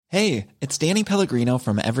Hey, it's Danny Pellegrino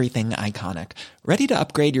from Everything Iconic. Ready to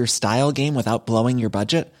upgrade your style game without blowing your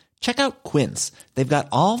budget? Check out Quince. They've got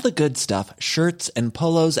all the good stuff, shirts and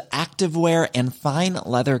polos, activewear, and fine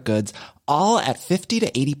leather goods, all at 50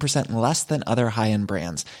 to 80% less than other high-end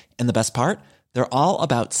brands. And the best part? They're all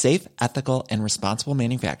about safe, ethical, and responsible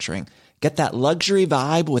manufacturing. Get that luxury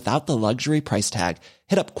vibe without the luxury price tag.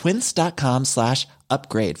 Hit up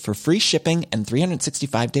quince.com/upgrade for free shipping and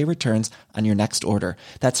 365-day returns on your next order.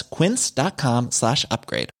 That's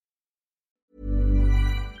quince.com/upgrade.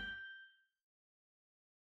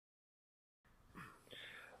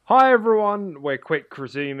 Hi everyone, we're Quick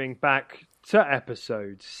Resuming back to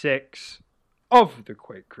episode 6 of the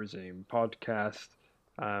Quick Resume podcast.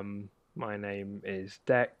 My name is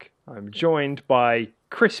Deck. I'm joined by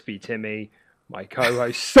Crispy Timmy, my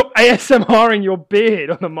co-host. Stop ASMRing your beard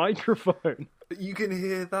on the microphone. You can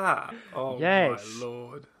hear that? Oh yes. My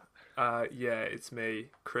lord. Yeah, it's me,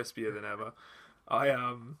 crispier than ever. I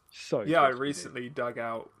recently dug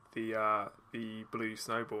out the blue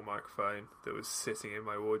snowball microphone that was sitting in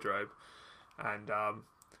my wardrobe, and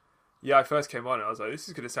I first came on and I was like, this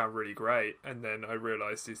is going to sound really great, and then I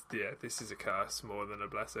realised this is a curse more than a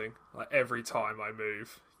blessing. Like, every time I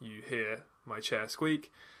move, you hear my chair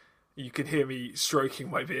squeak. You can hear me stroking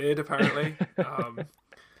my beard, apparently,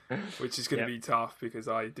 which is going to be tough because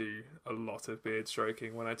I do a lot of beard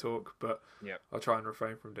stroking when I talk, but I'll try and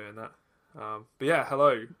refrain from doing that. But yeah,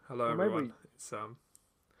 hello everyone.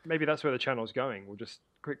 Maybe that's where the channel's going. We'll just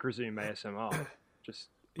Quick Resume ASMR, just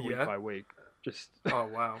week by week. Just oh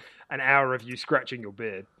wow, an hour of you scratching your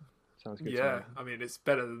beard. Sounds good. Yeah, I mean, it's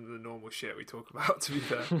better than the normal shit we talk about, to be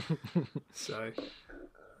fair. So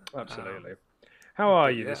absolutely. How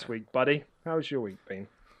are you this week, buddy? How's your week been?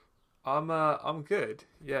 I'm good.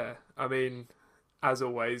 Yeah, I mean, as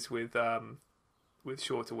always with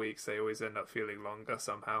shorter weeks, they always end up feeling longer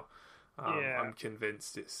somehow. I'm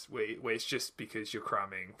convinced it's just because you're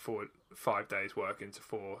cramming 5 days work into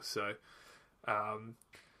 4. So,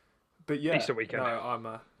 but yeah, Easter weekend.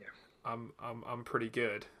 No, I'm pretty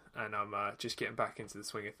good, and I'm just getting back into the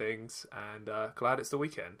swing of things, and glad it's the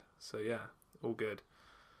weekend. So yeah, all good.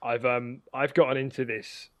 I've gotten into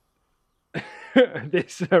this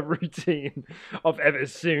this routine of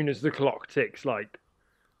as soon as the clock ticks like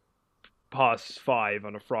past 5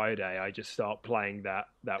 on a Friday, I just start playing that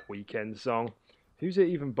weekend song. Who's it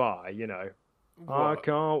even by? You know, what? I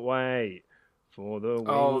can't wait for the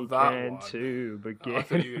weekend to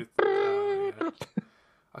begin.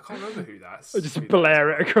 I can't remember who that's. I just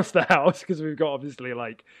blare it across the house because we've got obviously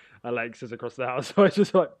like Alexas across the house, so I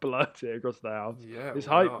just like blurt it across the house. Yeah, it's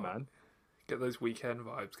hype, man. Get those weekend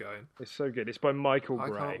vibes going. It's so good. It's by Michael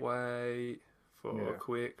Gray. I can't wait for a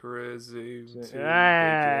quick resume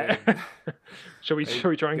to begin. Shall we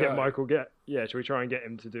try and get Michael? Shall we try and get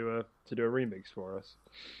him to do a remix for us?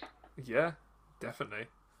 Yeah, definitely.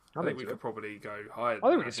 I think we could probably go higher. I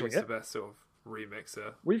think we can swing it. The best sort of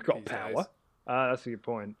remixer. We've got power. Days. That's a good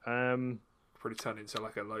point. Probably turn into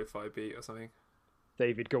like a lo-fi beat or something.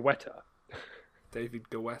 David Guetta.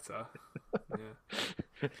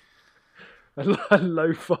 Yeah. A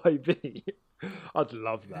lo-fi beat. I'd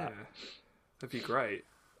love that. Yeah. That'd be great.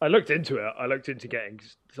 I looked into it. I looked into getting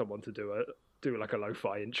someone to do like a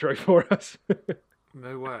lo-fi intro for us.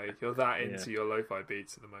 No way. You're that into your lo-fi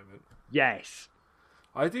beats at the moment. Yes.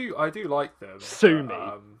 I do like them. Sue me.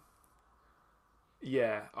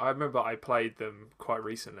 Yeah, I remember I played them quite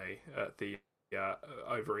recently at the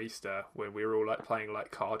over Easter when we were all like playing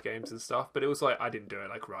like card games and stuff. But it was like I didn't do it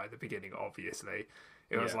like right at the beginning. Obviously,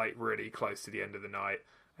 it was like really close to the end of the night,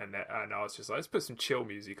 and I was just like, let's put some chill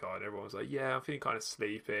music on. Everyone was like, yeah, I'm feeling kind of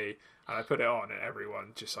sleepy, and I put it on, and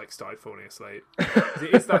everyone just like started falling asleep.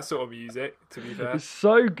 It is that sort of music, to be fair. It's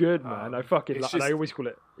so good, man. I fucking and I always call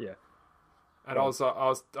it And I was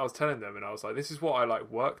telling them, and I was like, this is what I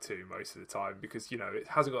like work to most of the time because, you know, it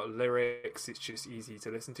hasn't got lyrics. It's just easy to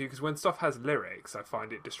listen to because when stuff has lyrics, I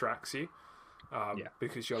find it distracts you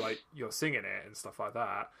because you're singing it and stuff like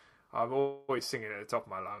that. I'm always singing at the top of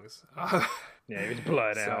my lungs. It's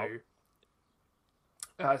blurred out.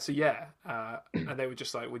 And they were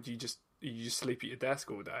just like, you just sleep at your desk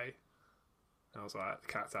all day? And I was like, the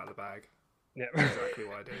cat's out of the bag. Yeah, exactly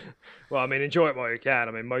what I do. Well, I mean, enjoy it while you can.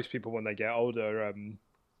 I mean, most people when they get older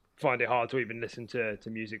find it hard to even listen to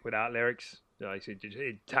music without lyrics. Like,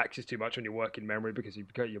 it taxes too much on your working memory because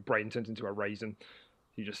your brain turns into a raisin.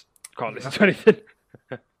 You just can't listen to anything.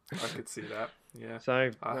 I could see that. Yeah.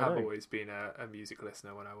 So I have always been a music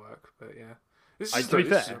listener when I work, but yeah, this is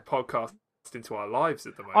a podcast into our lives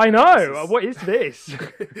at the moment. I know. What is this?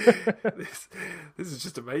 This is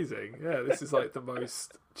just amazing. Yeah, this is like the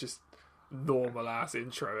most just normal ass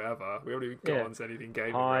intro ever. We haven't even got on to anything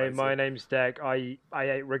gaming. Hi, my name's Deck. I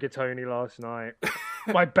ate rigatoni last night.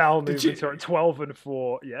 My bowel movements are at 12 and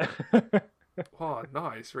 4. Yeah. Oh,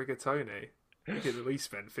 nice rigatoni. You could at least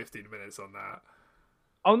spend 15 minutes on that.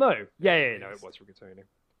 Oh no! Yeah, no, it was rigatoni.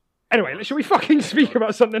 Anyway, shall we fucking speak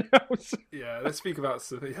about something else? Yeah, let's speak about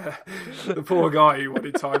some. Yeah, the poor guy who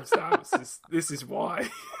wanted timestamps. This is why.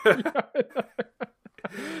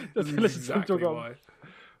 Doesn't listen exactly to why.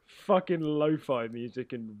 Fucking lo-fi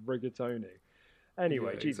music and rigatoni.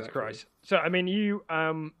 Anyway, Jesus exactly. Christ. So, I mean, you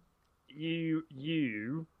have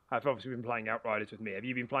obviously been playing Outriders with me. Have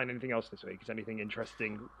you been playing anything else this week? Has anything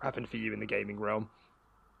interesting happened for you in the gaming realm?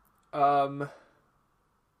 No.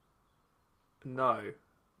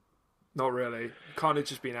 Not really. Kind of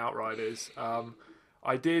just been Outriders.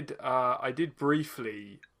 I did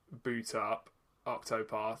briefly boot up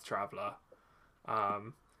Octopath Traveler,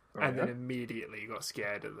 and then immediately got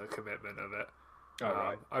scared at the commitment of it.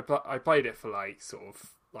 Right. I played it for like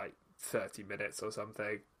 30 minutes or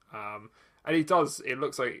something, and it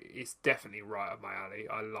looks like it's definitely right up my alley.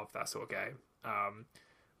 I love that sort of game.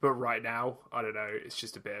 But right now, I don't know. It's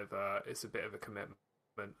just a bit of a commitment.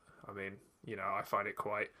 I mean, I find it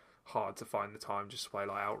quite hard to find the time just to play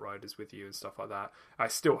like Outriders with you and stuff like that. I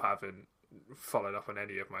still haven't followed up on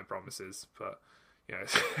any of my promises, but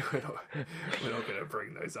we're not going to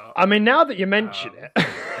bring those up. I mean, now that you mention it, no,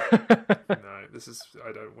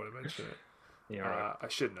 I don't want to mention it. Yeah, right. I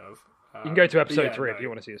shouldn't have. You can go to episode 3 if you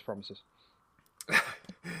want to see his promises.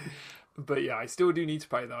 But yeah, I still do need to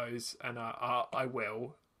play those, and I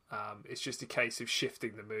will. It's just a case of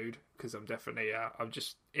shifting the mood, because I'm definitely I'm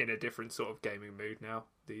just in a different sort of gaming mood now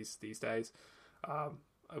these days.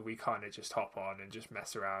 We kind of just hop on and just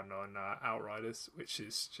mess around on Outriders, which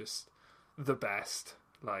is just the best.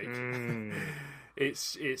 Like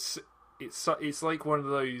it's like one of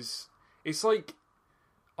those. It's like,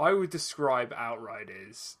 I would describe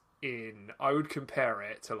Outriders I would compare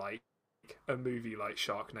it to like a movie like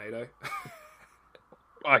Sharknado.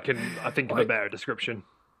 I think of a better description.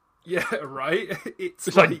 Yeah, right?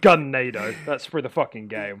 It's like Gunnado. That's for the fucking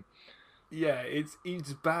game. Yeah, it's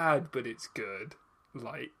bad, but it's good.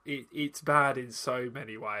 Like, it's bad in so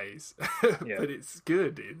many ways, but it's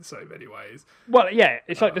good in so many ways. Well, yeah,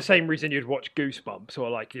 it's like the same reason you'd watch Goosebumps or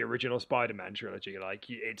like the original Spider-Man trilogy. Like,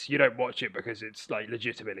 you don't watch it because it's like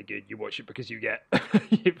legitimately good. You watch it because you get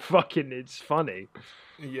it's funny.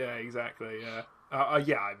 Yeah, exactly. Yeah.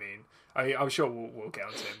 Yeah, I mean, I'm sure we'll get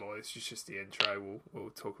onto it more. It's just the intro.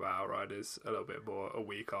 We'll talk about Outriders a little bit more a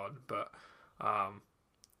week on, but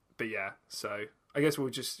yeah. So I guess we'll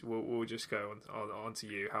just go on to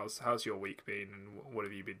you. How's your week been, and what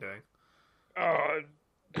have you been doing?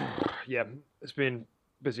 Yeah, it's been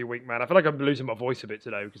a busy week, man. I feel like I'm losing my voice a bit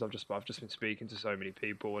today because I've just been speaking to so many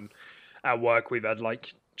people, and at work we've had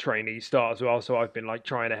like trainees start as well, so I've been like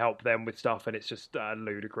trying to help them with stuff, and it's just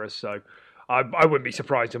ludicrous. So I wouldn't be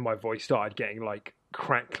surprised if my voice started getting like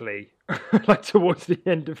crackly like towards the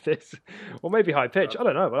end of this, or maybe high pitch. I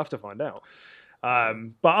don't know. We'll have to find out.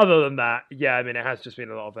 But other than that, yeah, I mean, it has just been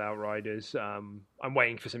a lot of Outriders. I'm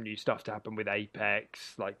waiting for some new stuff to happen with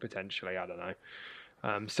Apex, like potentially. I don't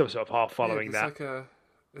know. Still sort of half following that.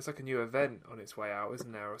 There's like a new event on its way out,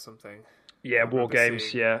 isn't there, or something? Yeah, War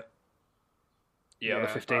Games. Yeah, the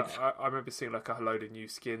 15th. I remember seeing like a load of new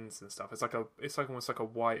skins and stuff. It's like almost like a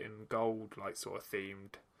white and gold like sort of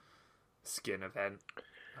themed skin event.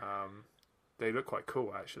 They look quite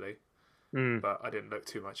cool actually, but I didn't look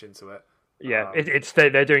too much into it. Yeah,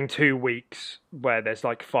 they're doing 2 weeks where there's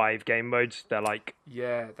like 5 game modes. They're like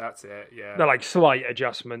that's it. Yeah, they're like slight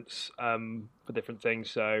adjustments for different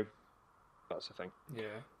things. So that's the thing. Yeah,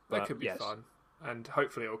 that could be fun. And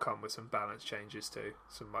hopefully it'll come with some balance changes too.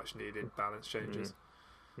 Some much needed balance changes.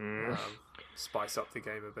 Spice up the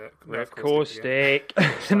game a bit. Nerf Caustic.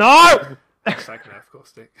 No! Hashtag Nerf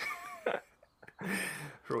Caustic.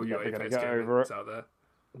 For all you Apex gamers out there.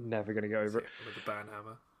 Never going to get over it. With the ban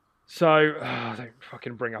hammer. So, don't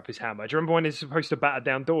fucking bring up his hammer. Do you remember when he's supposed to batter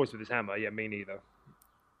down doors with his hammer? Yeah, me neither.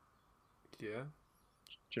 Yeah.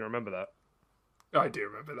 Do you remember that? I do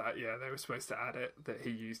remember that, yeah. They were supposed to add it, that he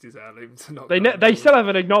used his heirloom to knock They still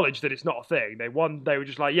haven't acknowledged that it's not a thing. They were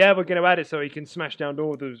just like, yeah, we're going to add it so he can smash down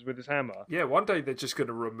doors with his hammer. Yeah, one day they're just going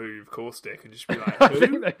to remove Caustic and just be like, who? I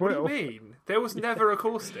think they will. What do you mean? There was never a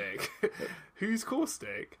Caustic. Who's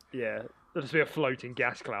Caustic? Yeah, there'll just be a floating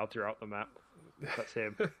gas cloud throughout the map. That's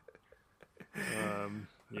him.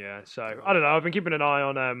 Yeah, so, I don't know. I've been keeping an eye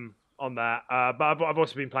on that. But I've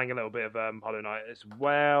also been playing a little bit of Hollow Knight as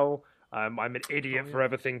well. I'm an idiot for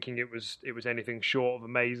ever thinking it was anything short of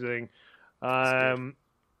amazing.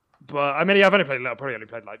 But I mean, yeah, probably only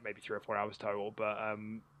played like maybe 3 or 4 hours total. But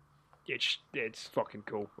it's fucking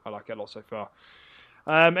cool. I like it a lot so far.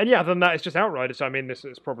 And yeah, other than that, it's just Outriders. So, I mean, this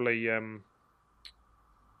is probably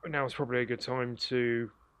now is probably a good time to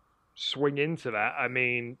swing into that. I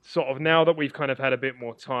mean, sort of now that we've kind of had a bit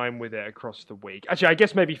more time with it across the week. Actually, I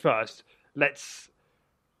guess maybe first,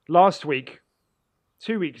 last week,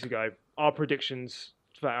 2 weeks ago, our predictions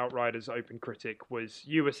for Outriders Open Critic was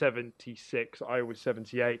you were 76, I was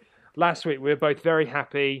 78. Last week, we were both very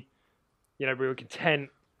happy. You know, we were content.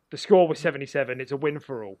 The score was 77. It's a win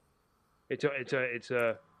for all. It's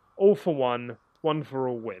a all for one for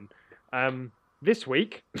all win. This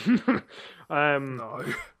week, no,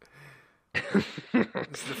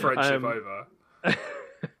 it's the friendship over.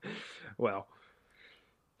 Well,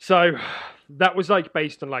 so that was like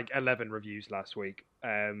based on like 11 reviews last week.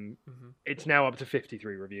 It's now up to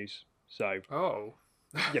 53 reviews. So,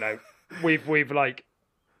 you know, we've like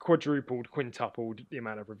quadrupled, quintupled the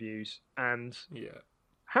amount of reviews. And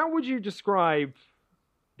how would you describe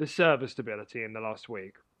the server stability in the last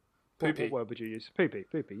week? What word would you use? Poopy,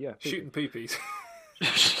 yeah. Poopy. Shooting poopies.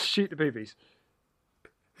 Shoot the poopies.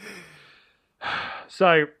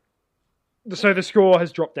 So the score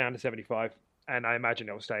has dropped down to 75, and I imagine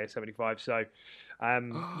it will stay at 75. So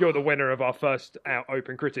you're the winner of our first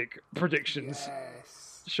Open Critic predictions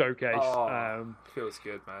showcase. Feels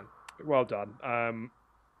good, man. Well done.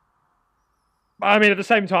 I mean, at the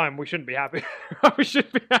same time, we shouldn't be happy. We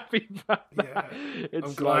should be happy about that. Yeah.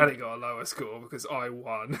 I'm glad I got a lower score because I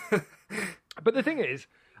won. But the thing is,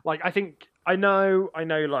 like, I know,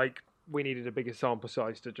 like, we needed a bigger sample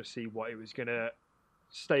size to just see what it was going to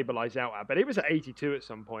stabilize out at. But it was at 82 at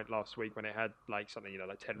some point last week when it had, like, something, you know,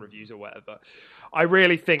 like 10 reviews or whatever. I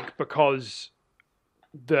really think because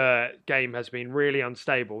the game has been really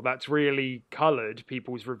unstable, that's really coloured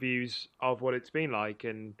people's reviews of what it's been like.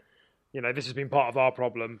 And, you know, this has been part of our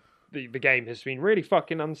problem. The game has been really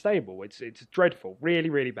fucking unstable. It's dreadful, really,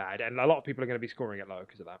 really bad, and a lot of people are going to be scoring it low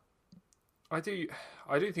because of that. I do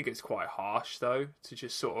think it's quite harsh though to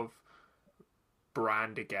just sort of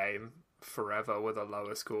brand a game forever with a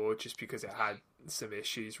lower score just because it had some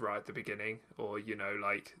issues right at the beginning, or you know,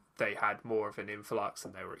 like they had more of an influx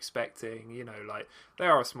than they were expecting. You know, like they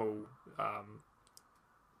are a small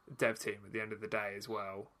dev team at the end of the day as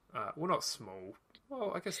well. Well, not small.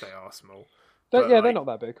 Well, I guess they are small. They're not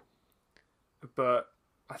that big. But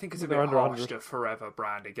I think it's a bit harsh to forever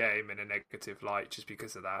brand a game in a negative light just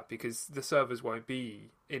because of that. Because the servers won't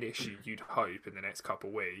be an issue, you'd hope, in the next couple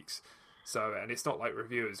of weeks. So, and it's not like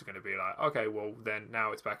reviewers are going to be like, okay, well, then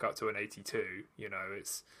now it's back up to an 82. You know,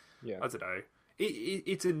 it's, I don't know.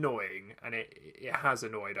 It's annoying, and it has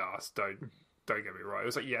annoyed us. Don't get me wrong. It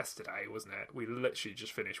was like yesterday, wasn't it? We literally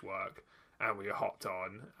just finished work. And we hopped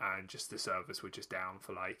on, and just the servers were just down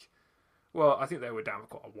for like, well, I think they were down for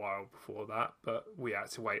quite a while before that, but we had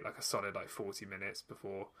to wait like a solid like 40 minutes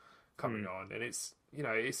before coming on, and it's, you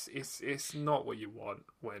know, it's not what you want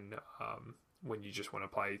when you just want to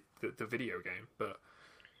play the video game, but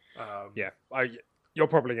you're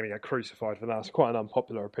probably going to get crucified for that. It's quite an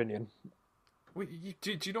unpopular opinion.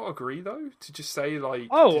 Do you not agree though? To just say like,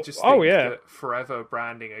 that forever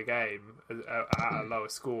branding a game at a lower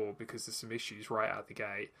score because there's some issues right out the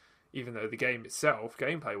gate, even though the game itself,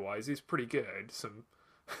 gameplay wise, is pretty good. Some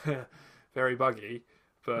very buggy,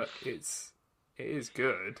 but it is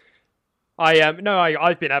good. I've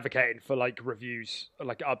been advocating for like reviews,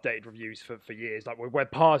 like updated reviews for years. Like we're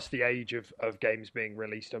past the age of games being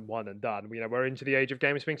released and one and done. You know, we're into the age of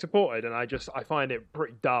games being supported, and I find it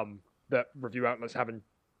pretty dumb that review outlets haven't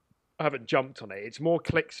jumped on it. It's more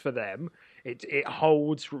clicks for them. It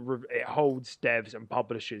holds devs and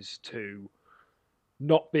publishers to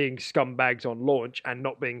not being scumbags on launch and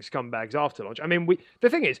not being scumbags after launch. I mean, the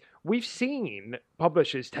thing is, we've seen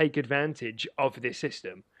publishers take advantage of this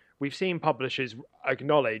system. We've seen publishers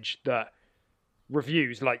acknowledge that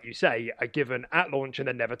reviews, like you say, are given at launch and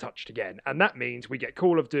then never touched again. And that means we get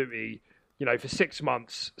Call of Duty, you know, for 6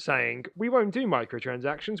 months saying, we won't do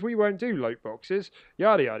microtransactions, we won't do loot boxes,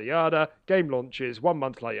 yada, yada, yada. Game launches, 1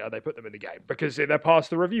 month later, they put them in the game because they're past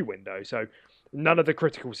the review window. So none of the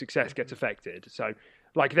critical success gets affected. So,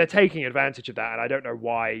 like, they're taking advantage of that, and I don't know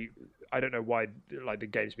why, like, the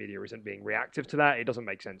games media isn't being reactive to that. It doesn't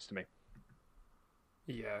make sense to me.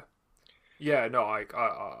 Yeah, no,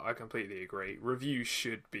 I completely agree. Reviews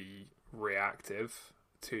should be reactive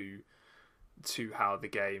to how the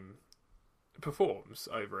game performs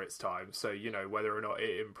over its time, so you know whether or not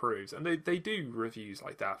it improves, and they do reviews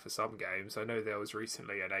like that for some games. I know there was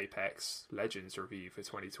recently an Apex Legends review for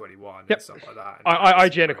 2021 and stuff like that,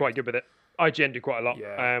 and IGN are quite good with it. IGN do quite a lot.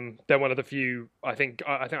 Yeah. They're one of the few. I think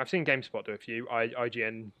I've seen GameSpot do a few.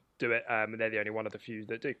 IGN do it, and they're the only one of the few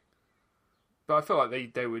that do. But I feel like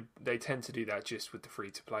they tend to do that just with the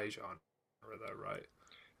free to play genre, though, right?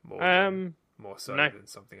 More so than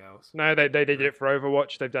something else. No, they did it for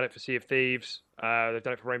Overwatch. They've done it for Sea of Thieves. They've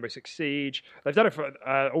done it for Rainbow Six Siege. They've done it for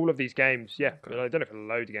all of these games. Yeah, okay. They've done it for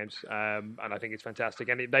loads of games, and I think it's fantastic.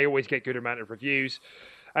 And they always get good amount of reviews.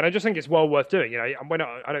 And I just think it's well worth doing. I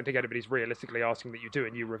don't think anybody's realistically asking that you do a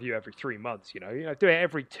new review every 3 months. Do it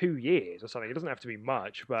every 2 years or something. It doesn't have to be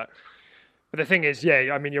much, but the thing is,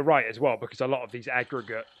 yeah, I mean, you're right as well, because a lot of these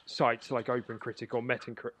aggregate sites like OpenCritic or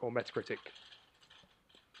Metacritic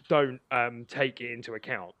don't take it into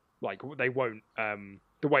account. Like, they won't,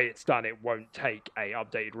 the way it's done, it won't take a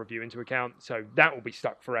updated review into account. So that will be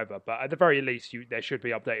stuck forever. But at the very least, there should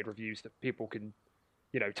be updated reviews that people can,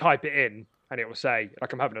 type it in and it will say,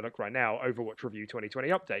 like I'm having a look right now, Overwatch review 2020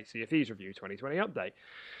 update, Sea of Thieves review 2020 update.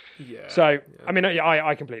 Yeah. So, yeah. I mean,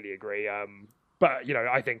 I completely agree. But,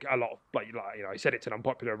 I think a lot of, I said it's an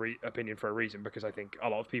unpopular opinion for a reason, because I think a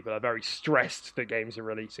lot of people are very stressed that games are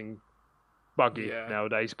releasing buggy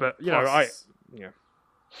nowadays. But, Plus,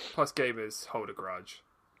 gamers hold a grudge.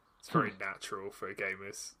 It's very natural for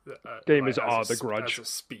gamers. Gamers are the grudge. As a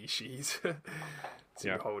species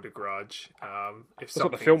to hold a grudge. That's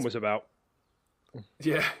what the film was about.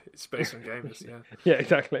 Yeah, it's based on gamers, yeah. Yeah,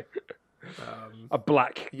 exactly. A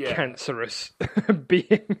black, cancerous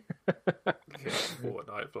being.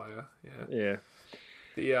 Fortnite player, yeah.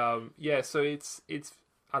 So it's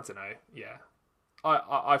I don't know, yeah.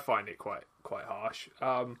 I find it quite harsh.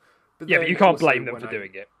 But you can't blame them for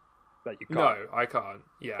doing it. Like, you can't. No, I can't.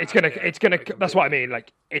 Yeah, it's gonna. That's what I mean.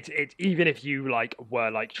 Like, it's even if you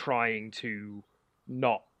were trying to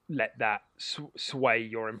not let that sway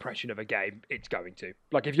your impression of a game, it's going to.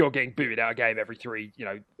 Like, if you're getting booted out of a game every 30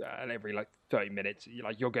 minutes,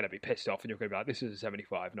 you're going to be pissed off, and you're going to be like, this is a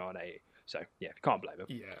 75, not an 80. So yeah, can't blame them.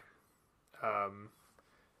 Yeah.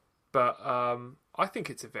 But I think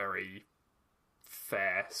it's a very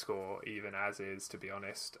fair score, even as is, to be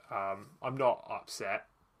honest. I'm not upset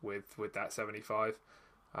with that 75.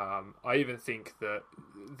 I even think that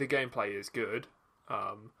the gameplay is good,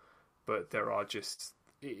 but there are just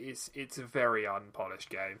it's a very unpolished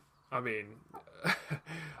game. I mean,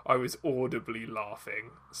 I was audibly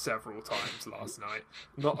laughing several times last night,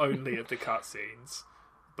 not only at the cutscenes,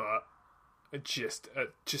 but just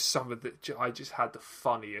some of the. I just had the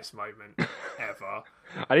funniest moment ever.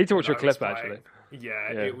 I need to watch your clip actually.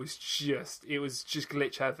 Yeah, it was just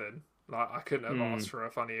glitch heaven. Like, I couldn't have asked for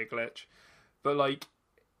a funnier glitch, but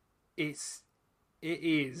it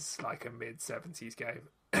is like a mid-70s game.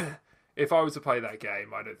 If I was to play that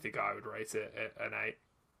game, I don't think I would rate it an 8.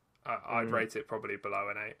 I'd rate it probably below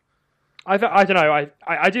an 8. I don't know.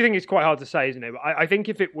 I do think it's quite hard to say, isn't it? But I think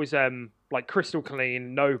if it was crystal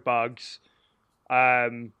clean, no bugs, I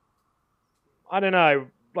don't know,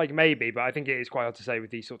 maybe. But I think it is quite hard to say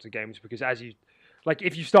with these sorts of games, because as you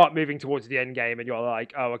if you start moving towards the end game and you're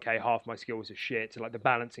like, oh, okay, half my skills are shit, so the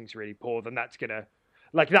balancing's really poor, then that's gonna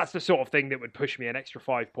that's the sort of thing that would push me an extra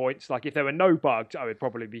 5 points. If there were no bugs, I would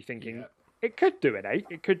probably be thinking it could do an 8,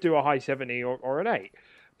 it could do a high 70 or an 8.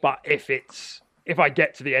 But if I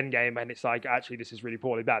get to the end game and it's actually this is really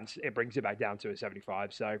poorly balanced, it brings it back down to a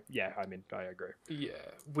 75. So yeah, I mean, I agree. Yeah,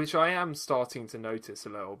 which I am starting to notice a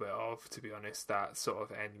little bit of, to be honest. That sort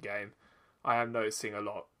of end game, I am noticing a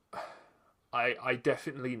lot. I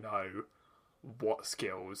definitely know what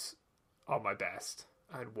skills are my best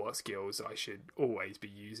and what skills I should always be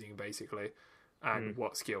using, basically, and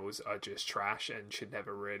what skills are just trash and should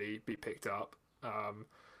never really be picked up. I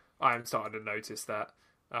am starting to notice that.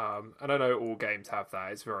 And I know all games have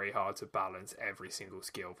that. It's very hard to balance every single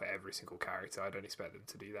skill for every single character. I don't expect them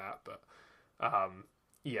to do that, but I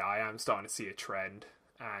am starting to see a trend,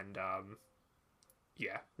 and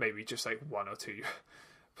maybe just one or two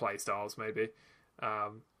play styles, maybe.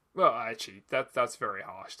 Well, actually, that's very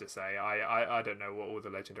harsh to say. I don't know what all the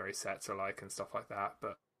legendary sets are like and stuff like that,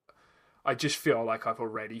 but I just feel like I've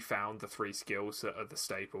already found the 3 skills that are the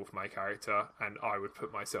staple for my character, and I would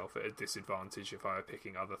put myself at a disadvantage if I were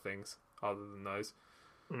picking other things other than those.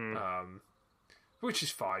 Which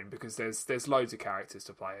is fine, because there's loads of characters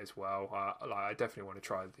to play as well. I definitely want to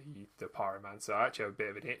try the Pyromancer. I actually have a bit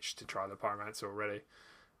of an itch to try the Pyromancer already,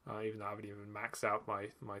 even though I haven't even maxed out my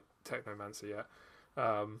Technomancer yet.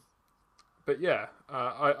 But yeah,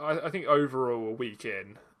 I think overall a week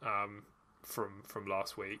in from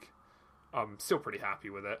last week, I'm still pretty happy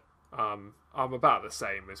with it. I'm about the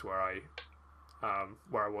same as where I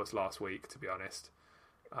was last week, to be honest.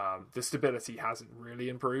 The stability hasn't really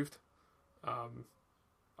improved.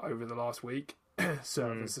 over the last week.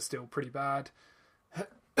 Servers are still pretty bad.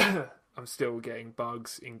 I'm still getting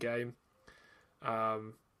bugs in game.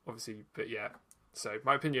 Obviously, but yeah. So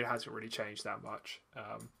my opinion hasn't really changed that much.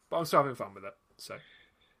 But I'm still having fun with it. So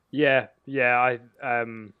yeah.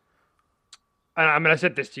 And I mean, I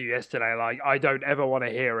said this to you yesterday. Like, I don't ever want to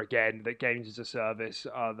hear again that games as a service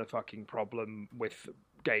are the fucking problem with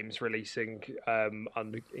games releasing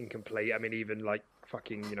incomplete. I mean, even like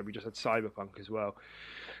fucking, we just had Cyberpunk as well.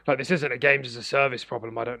 Like, this isn't a games as a service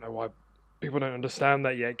problem. I don't know why people don't understand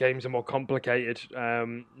that yet. Games are more complicated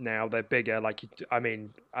now. They're bigger.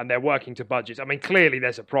 And they're working to budgets. I mean, clearly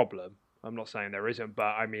there's a problem. I'm not saying there isn't, but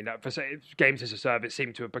I mean, games as a service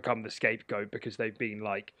seem to have become the scapegoat because they've been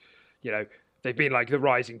like, they've been like the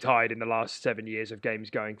rising tide in the last 7 years of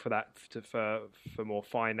games going for that, for more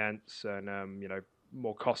finance and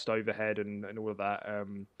more cost overhead and all of that.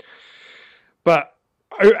 But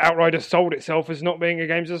Outriders sold itself as not being a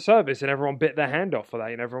games as a service, and everyone bit their hand off for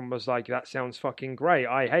that. And everyone was like, "That sounds fucking great.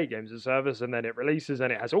 I hate games as a service." And then it releases,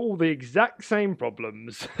 and it has all the exact same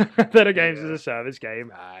problems that a games as a service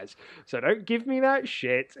game has. So don't give me that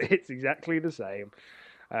shit. It's exactly the same.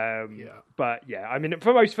 But yeah, I mean,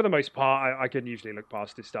 for the most part, I can usually look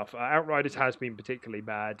past this stuff. Outriders has been particularly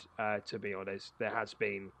bad, to be honest. There has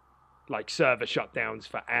been like server shutdowns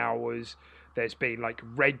for hours. There's been like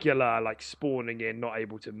regular like spawning in, not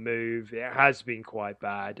able to move. It has been quite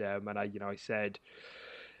bad. And I said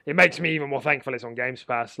it makes me even more thankful it's on Games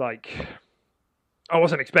Pass. Like, I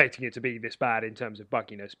wasn't expecting it to be this bad in terms of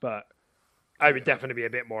bugginess, but I would definitely be a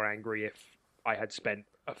bit more angry if I had spent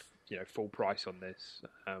a full price on this.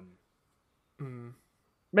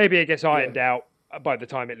 Maybe it gets ironed out by the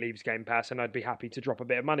time it leaves Game Pass, and I'd be happy to drop a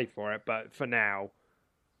bit of money for it. But for now,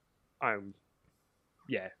 I'm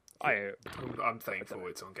thankful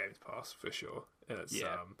it's on Game Pass for sure.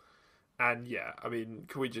 I mean,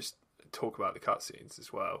 can we just talk about the cutscenes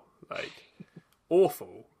as well? Like,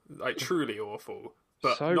 awful, like truly awful,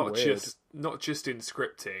 but so not just in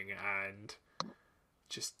scripting and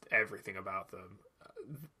just everything about them.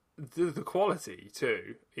 The quality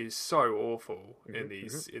too is so awful in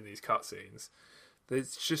these cutscenes.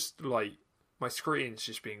 There's just like my screen's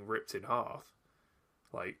just being ripped in half,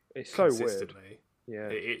 like it's so consistently.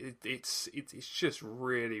 Weird. Yeah, it's just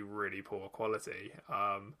really, really poor quality.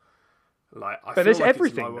 But there's like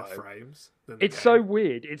everything it's lower though. Frames. It's so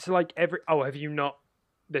weird. It's like have you not?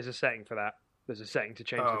 There's a setting for that. There's a setting to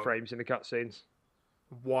change the frames in the cutscenes.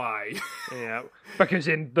 Why? Yeah, because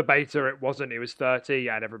in the beta it wasn't. It was 30,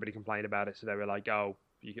 and everybody complained about it. So they were like, "Oh,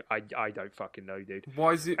 I don't fucking know, dude."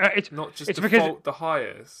 Why is it not just default the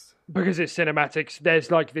highest? Because it's cinematics.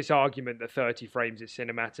 There's like this argument that 30 frames is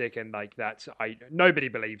cinematic, and like nobody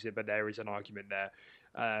believes it, but there is an argument there.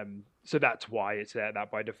 So that's why it's there,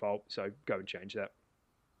 that by default. So go and change that.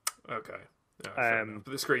 Okay. Yeah,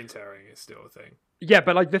 but the screen tearing is still a thing. Yeah,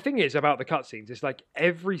 but like the thing is about the cutscenes, it's like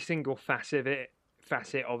every single facet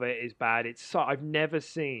of it is bad. I've never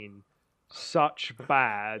seen such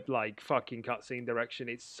bad like fucking cutscene direction.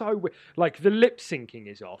 It's so like the lip syncing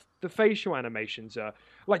is off. The facial animations are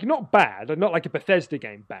like not bad, not like a Bethesda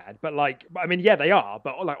game bad, but like I mean yeah they are,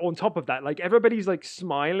 but like on top of that, like everybody's like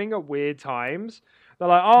smiling at weird times. They're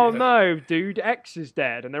like, oh no, dude, X is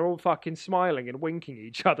dead, and they're all fucking smiling and winking at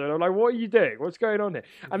each other. And I'm like, what are you doing? What's going on here?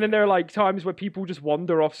 And then there are like times where people just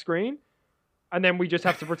wander off screen, and then we just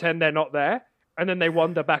have to pretend they're not there, and then they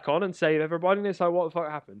wander back on and save everybody. And it's like, what the fuck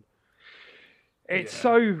happened?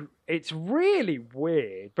 It's really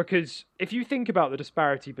weird because if you think about the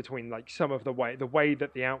disparity between like some of the way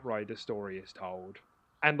that the Outrider story is told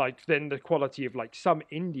and like then the quality of like some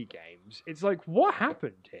indie games, it's like what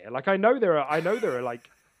happened here? Like I know there are like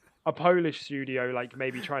a Polish studio like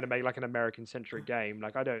maybe trying to make like an American centric game.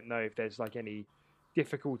 Like I don't know if there's like any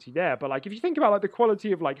difficulty there, but like if you think about like the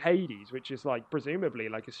quality of like Hades, which is like presumably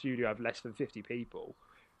like a studio of less than 50 people.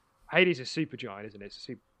 Hades is Supergiant, isn't it?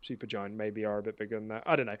 Supergiant maybe are a bit bigger than that.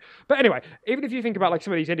 I don't know. But anyway, even if you think about like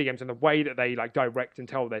some of these indie games and the way that they like direct and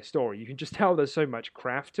tell their story, you can just tell there's so much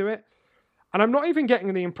craft to it. And I'm not even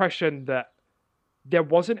getting the impression that there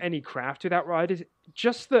wasn't any craft to that Outriders,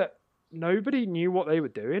 just that nobody knew what they were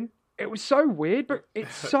doing. It was so weird, but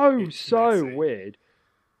it's so weird.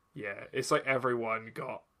 Yeah, it's like every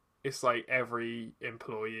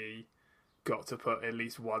employee got to put at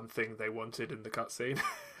least one thing they wanted in the cutscene.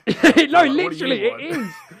 No, literally, it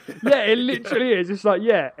is. Yeah, it literally is. It's like,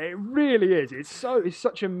 yeah, it really is. It's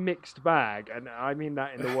such a mixed bag, and I mean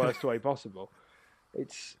that in the worst way possible.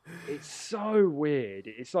 It's so weird.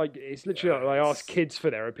 It's like it's literally like I ask kids for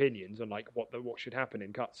their opinions on like what should happen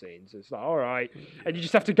in cutscenes. It's like all right, and you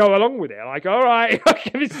just have to go along with it. Like all right,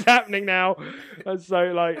 this is happening now, and so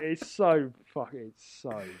like it's so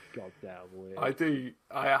goddamn weird.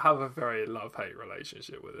 I have a very love-hate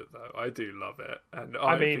relationship with it though. I do love it, and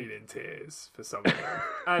I've been in tears for some of them.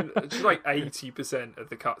 And just like 80% of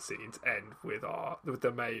the cutscenes end with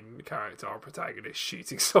the main character, our protagonist,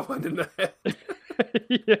 shooting someone in the head.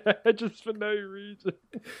 Yeah, just for no reason.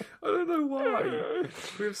 I don't know why.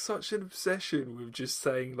 We have such an obsession with just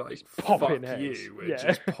saying like "fuck you" and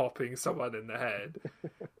just popping someone in the head.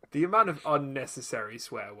 The amount of unnecessary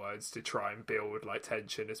swear words to try and build like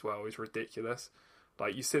tension as well is ridiculous.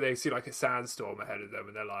 Like they see like a sandstorm ahead of them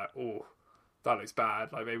and they're like, "Oh, that looks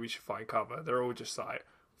bad. Like maybe we should find cover." They're all just like,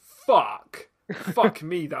 "Fuck." Fuck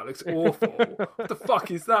me, that looks awful. What the fuck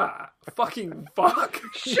is that? Fucking fuck.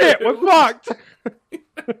 Shit, we're fucked.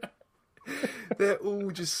 They're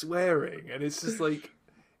all just swearing, and it's just like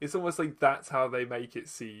it's almost like that's how they make it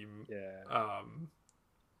seem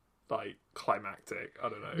like climactic. I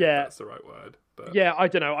don't know if that's the right word. But yeah, I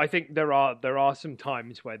don't know. I think there are some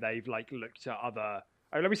times where they've like looked at other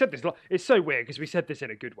we said this, it's so weird because we said this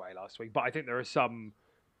in a good way last week, but I think there are some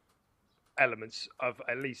elements of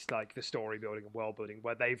at least like the story building and world building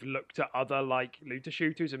where they've looked at other like looter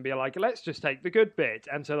shooters and be like, let's just take the good bit,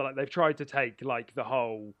 and so like they've tried to take like the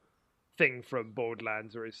whole thing from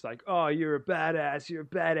Borderlands where it's like, oh, you're a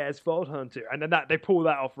badass Vault Hunter, and then that they pull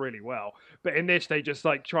that off really well. But in this they just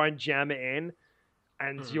like try and jam it in,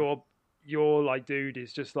 and your like dude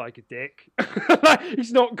is just like a dick. Like,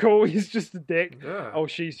 he's not cool, he's just a dick. Yeah. Oh,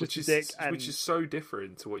 she's just a dick. Which is so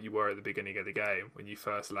different to what you were at the beginning of the game when you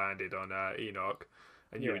first landed on Enoch.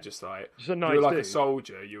 And you were just like, you were like a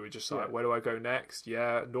soldier. You were just like, where do I go next?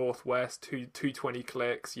 Yeah, northwest, 220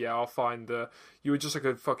 clicks. Yeah, I'll find you were just like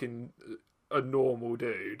a normal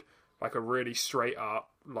dude. Like a really straight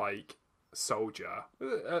up, like, soldier.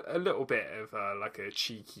 A little bit of like a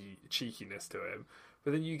cheekiness to him.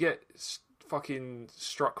 But then you get fucking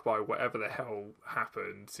struck by whatever the hell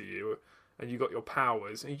happened to you, and you got your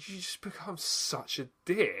powers, and you just become such a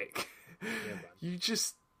dick. Yeah, you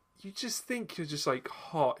just think you're just like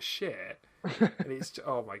hot shit, and it's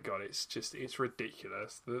oh my god, it's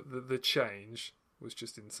ridiculous. The change was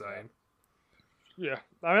just insane. Yeah,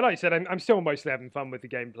 I mean, like I said, I'm still mostly having fun with the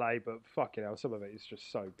gameplay, but fucking hell, some of it is just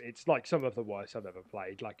it's like some of the worst I've ever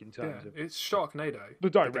played. Like in terms of it's Sharknado, the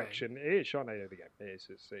direction. It is Sharknado the game. It is.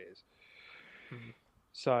 Mm-hmm.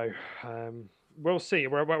 So we'll see.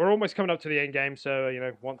 We're almost coming up to the end game. So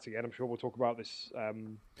once again, I'm sure we'll talk about this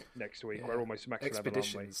next week. We're almost max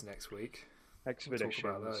Expeditions next week. Expeditions.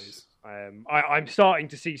 We'll talk about those. I'm starting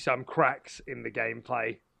to see some cracks in the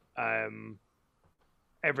gameplay.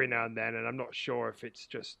 Every now and then, and I'm not sure if it's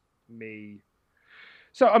just me.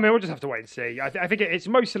 So, I mean, we'll just have to wait and see. I think it's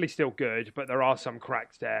mostly still good, but there are some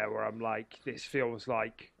cracks there where I'm like, this feels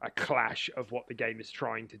like a clash of what the game is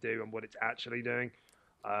trying to do and what it's actually doing.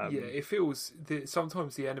 It feels...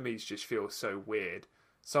 sometimes the enemies just feel so weird.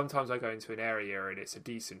 Sometimes I go into an area and it's a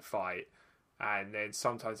decent fight, and then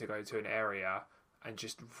sometimes I go into an area and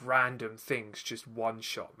just random things just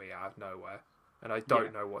one-shot me out of nowhere. And I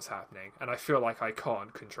don't know what's happening. And I feel like I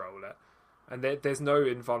can't control it. And there's no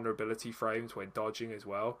invulnerability frames when dodging as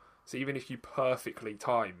well. So even if you perfectly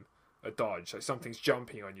time a dodge, like something's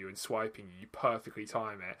jumping on you and swiping you, you perfectly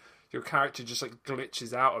time it, your character just like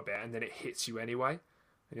glitches out a bit and then it hits you anyway.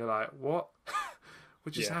 And you're like, what?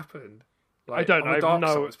 What just happened? Like, I don't know. I'm a Dark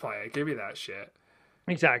Souls player. Give me that shit.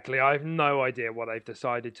 Exactly. I have no idea why they've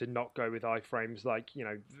decided to not go with iframes. Like,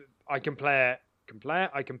 I compare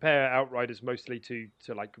Outriders mostly to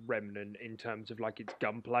like Remnant in terms of like its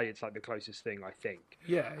gunplay. It's like the closest thing, I think.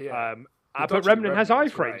 Yeah. But Remnant has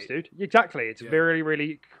iframes, dude. Exactly. It's very,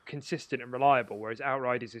 really consistent and reliable, whereas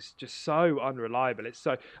Outriders is just so unreliable. It's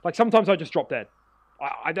so like sometimes I just drop dead.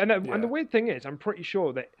 I don't know. Yeah. And the weird thing is, I'm pretty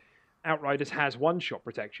sure that Outriders has one-shot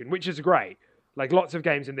protection, which is great. Like, lots of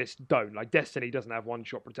games in this don't. Like, Destiny doesn't have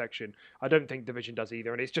one-shot protection. I don't think Division does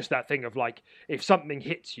either. And it's just that thing of, like, if something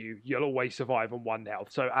hits you, you'll always survive on 1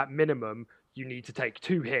 health. So, at minimum, you need to take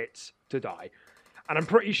 2 hits to die. And I'm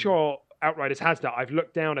pretty sure Outriders has that. I've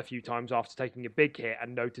looked down a few times after taking a big hit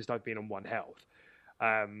and noticed I've been on 1 health.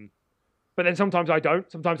 But then sometimes I don't.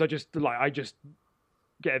 Sometimes I just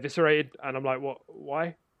get eviscerated, and I'm like, what?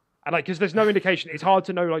 Why? And like, because there's no indication, it's hard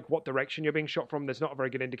to know like what direction you're being shot from. There's not a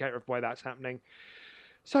very good indicator of why that's happening.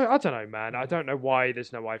 So I don't know, man. I don't know why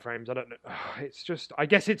there's no iframes. I don't know. It's just, I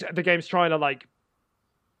guess it's the game's trying to like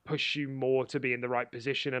push you more to be in the right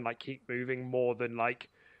position and like keep moving more than like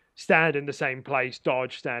stand in the same place,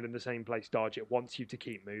 dodge, stand in the same place, dodge. It wants you to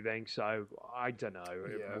keep moving. So I don't know.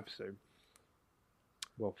 We'll see.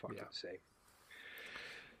 We'll fucking see.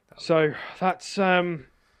 So that's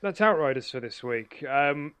Outriders for this week.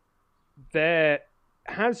 There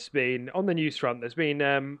has been, on the news front, there's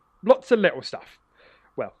been lots of little stuff.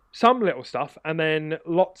 Well, some little stuff, and then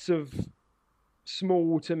lots of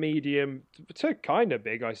small to medium to kind of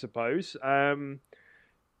big, I suppose.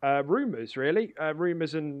 Rumours, really.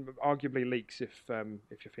 Rumours and arguably leaks if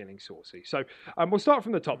you're feeling saucy. So we'll start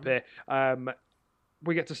from the top here.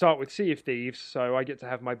 We get to start with Sea of Thieves, so I get to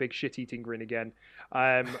have my big shit-eating grin again.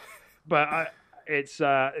 But it's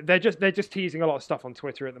they're just teasing a lot of stuff on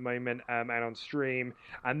Twitter at the moment and on stream,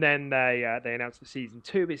 and then they announced that season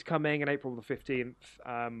 2 is coming on April the 15th.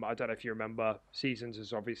 I don't know if you remember, Seasons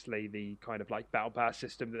is obviously the kind of like battle pass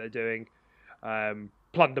system that they're doing.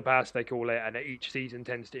 Plunder pass they call it, and each season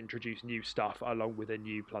tends to introduce new stuff along with a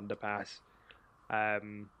new plunder pass.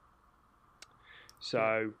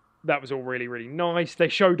 So that was all really, really nice. They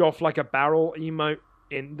showed off like a barrel emote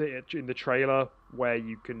in the trailer where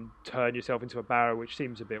you can turn yourself into a barrel, which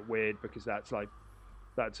seems a bit weird because that's a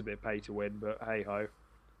bit pay to win, but hey ho.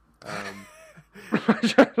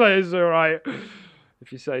 It's all right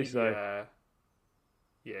if you say so.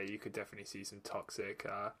 Yeah, you could definitely see some toxic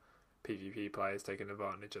PvP players taking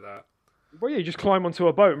advantage of that. Well, yeah, you just climb onto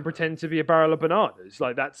a boat and pretend to be a barrel of bananas.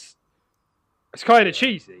 Like it's kind of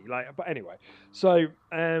cheesy. Like, but anyway, so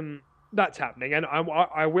that's happening, and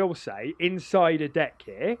I will say, Insider Deck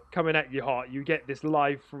here coming at your heart. You get this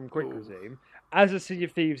live from Quick Resume as a Sea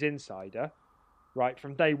of Thieves insider, right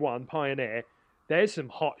from day one, Pioneer. There's some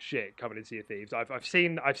hot shit coming in Sea of Thieves. I've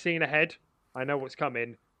seen ahead. I know what's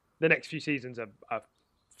coming. The next few seasons are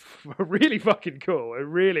really fucking cool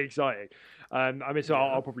and really exciting.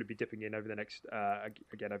 I'll probably be dipping in over the next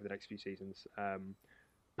few seasons.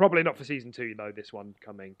 Probably not for season 2 though. This one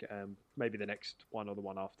coming, maybe the next one or the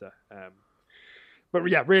one after. But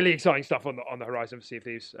yeah, really exciting stuff on the horizon for Sea of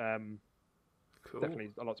Thieves. Cool.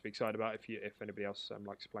 Definitely a lot to be excited about if anybody else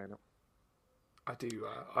likes playing it.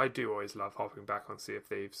 I do always love hopping back on Sea of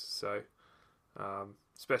Thieves. So,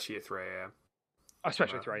 especially at 3 a.m.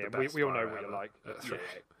 Especially at 3 a.m. We all know what you're like. That's right.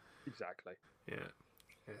 Exactly. Yeah.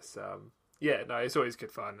 It's it's always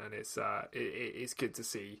good fun, and it's good to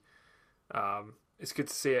see. It's good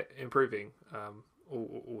to see it improving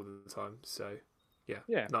all the time. So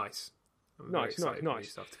yeah, nice. Nice.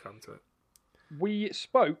 Stuff to come to it. We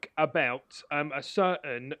spoke about a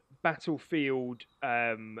certain Battlefield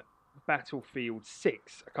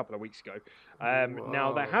 6 a couple of weeks ago.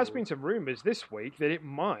 Now there has been some rumours this week that it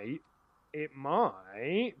might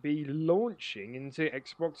be launching into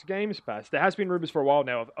Xbox Games Pass. There has been rumours for a while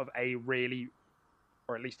now of a really,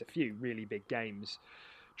 or at least a few really big games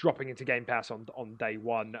dropping into Game Pass on day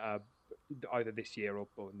one, either this year or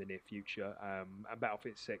in the near future. And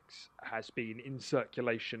Battlefield 6 has been in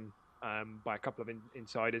circulation by a couple of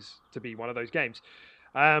insiders to be one of those games.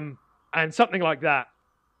 And something like that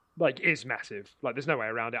is massive. There's no way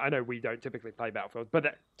around it. I know we don't typically play Battlefield,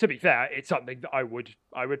 but to be fair, it's something that I would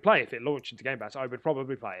play if it launched into Game Pass. I would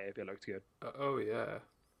probably play it if it looked good.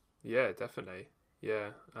 Yeah, definitely. Yeah.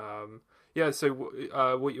 So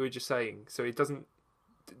what you were just saying. So it doesn't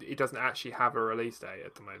actually have a release date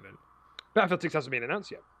at the moment. Battlefield 6 hasn't been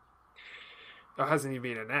announced yet. Oh, hasn't even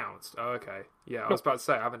been announced. Oh, okay. Yeah, I was about to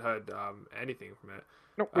say I haven't heard anything from it.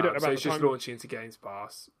 No, we don't know about so it's just launching into Games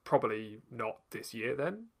Pass. Probably not this year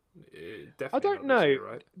then. Definitely I don't know. Year,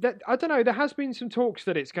 right? I don't know. There has been some talks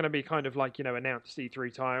that it's going to be kind of announced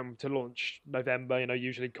E3 time to launch November.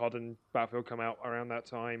 Usually COD and Battlefield come out around that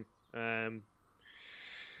time.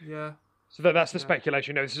 Yeah. So that's the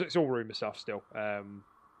speculation. It's all rumor stuff still.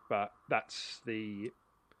 But that's the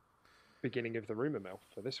beginning of the rumor mill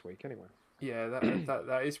for this week, anyway. Yeah,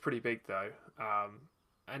 that is pretty big though.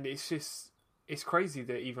 And it's crazy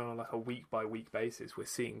that even on a week by week basis, we're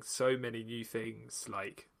seeing so many new things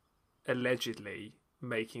allegedly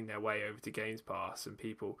making their way over to Games Pass, and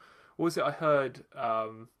people. What was it? I heard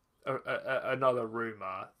another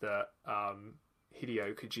rumor that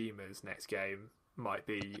Hideo Kojima's next game might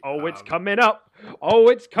be. It's coming up.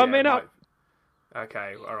 It's coming up.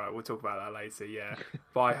 Okay, all right, we'll talk about that later. Yeah,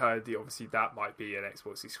 but I heard obviously that might be an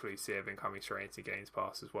Xbox exclusive and coming straight into Games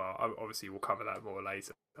Pass as well. Obviously, we'll cover that more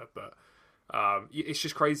later, but. It's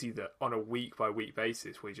just crazy that on a week by week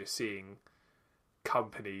basis we're just seeing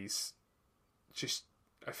companies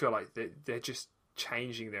I feel like they're just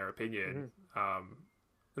changing their opinion,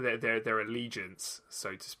 their allegiance,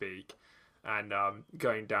 so to speak, and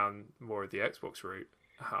going down more of the Xbox route.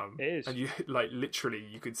 It is. And you literally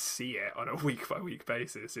you could see it on a week by week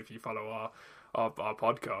basis if you follow our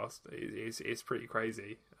podcast. It's pretty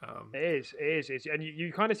crazy. It is, and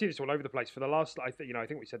you kind of see this all over the place. For the last, I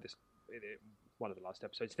think we said this in one of the last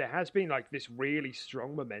episodes. There has been this really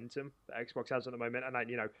strong momentum that Xbox has at the moment, and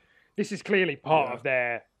this is clearly part of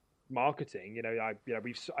their marketing. I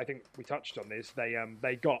think we touched on this.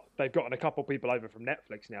 They've gotten a couple people over from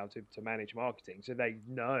Netflix now to manage marketing, so they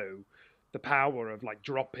know the power of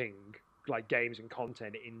dropping games and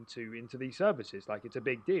content into these services. It's a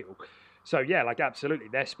big deal. So yeah, absolutely,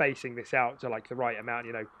 they're spacing this out to the right amount.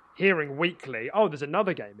 Hearing weekly, oh, there's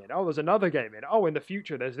another game in. Oh, there's another game in. Oh, in the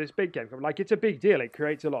future, there's this big game coming. It's a big deal. It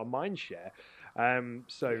creates a lot of mind share.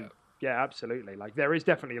 Yeah, absolutely. There is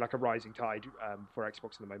definitely a rising tide for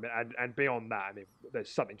Xbox at the moment, and beyond that, I mean, there's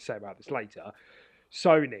something to say about this later.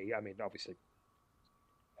 Sony, I mean, obviously,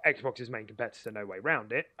 Xbox's main competitor, no way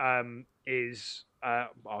around it, is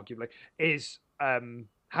arguably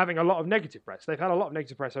having a lot of negative press. They've had a lot of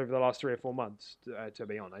negative press over the last 3 or 4 months, to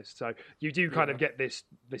be honest. So you do kind of get this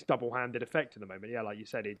double-handed effect at the moment. Yeah, like you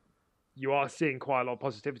said, you are seeing quite a lot of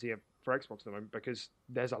positivity for Xbox at the moment because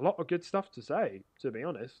there's a lot of good stuff to say, to be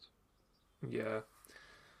honest. Yeah.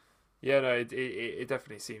 Yeah, no, it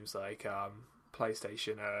definitely seems like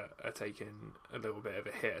PlayStation are taking a little bit of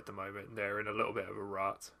a hit at the moment. They're in a little bit of a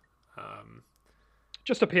rut.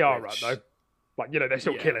 Just a PR rut, though. They're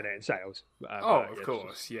still killing it in sales. Of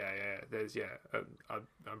course. Yeah. There's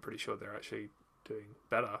I'm pretty sure they're actually doing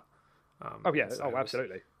better. Oh,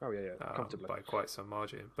 absolutely. Oh, yeah. Comfortably. By quite some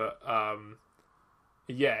margin. But,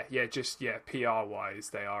 PR-wise,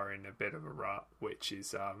 they are in a bit of a rut, which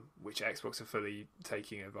Xbox are fully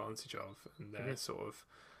taking advantage of. And they're sort of,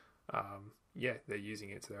 they're using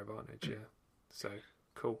it to their advantage, yeah. So,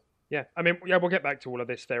 cool. Yeah, I mean, we'll get back to all of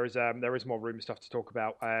this. There is more rumor stuff to talk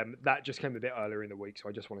about. That just came a bit earlier in the week, so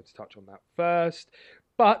I just wanted to touch on that first.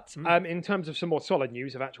 But in terms of some more solid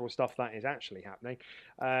news of actual stuff that is actually happening,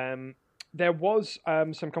 there was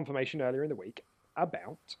some confirmation earlier in the week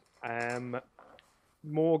about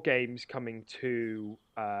more games coming to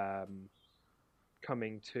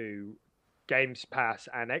Games Pass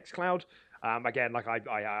and xCloud. Again, I got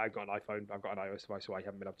an iPhone, I've got an iOS device, so I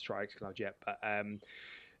haven't been able to try xCloud yet, but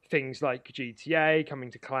things like GTA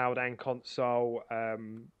coming to cloud and console.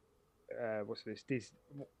 What's this?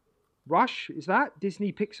 Rush? Is that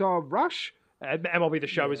Disney Pixar Rush? MLB The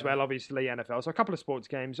Show as well, obviously, NFL. So a couple of sports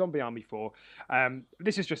games, Zombie Army 4.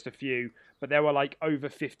 This is just a few, but there were over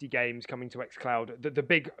 50 games coming to xCloud. The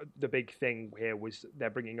big thing here was they're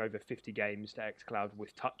bringing over 50 games to xCloud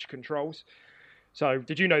with touch controls. So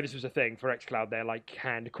did you know this was a thing for xCloud? They're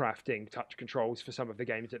handcrafting touch controls for some of the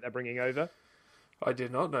games that they're bringing over. I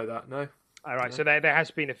did not know that, no. All right, so there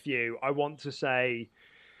has been a few. I want to say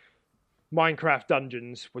Minecraft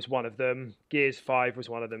Dungeons was one of them, Gears 5 was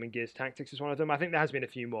one of them, and Gears Tactics was one of them. I think there has been a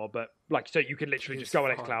few more, but so you can literally just go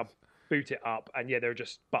on xCloud, boot it up, and there are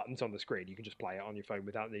just buttons on the screen. You can just play it on your phone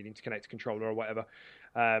without needing to connect a controller or whatever.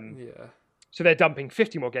 So they're dumping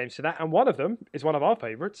 50 more games to that, and one of them is one of our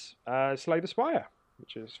favourites, Slay the Spire,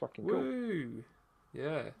 which is fucking cool. Woo!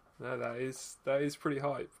 Yeah, no, that is pretty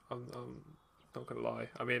hype. I'm not gonna lie.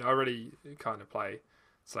 I mean, I already kind of play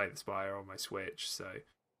Slay the Spire on my Switch, so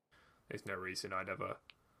there's no reason I'd ever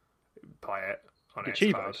buy it on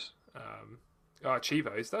xCloud.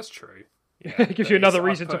 Chivos, that's true. Yeah, it gives you another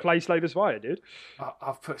reason to play Slay the Spire, dude.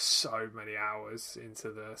 I've put so many hours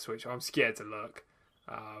into the Switch. I'm scared to look.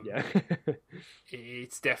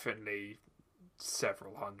 It's definitely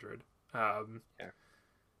several hundred.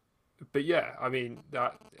 But yeah, I mean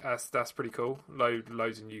that's pretty cool.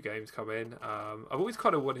 Loads of new games come in. I've always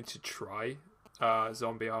kind of wanted to try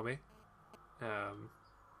Zombie Army.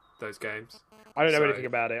 Those games. I don't know anything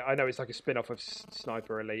about it. I know it's like a spin-off of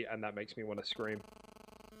Sniper Elite, and that makes me want to scream.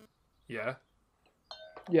 Yeah.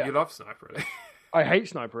 You love Sniper Elite. I hate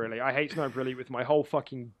Sniper Elite. I hate Sniper Elite with my whole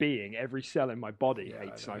fucking being. Every cell in my body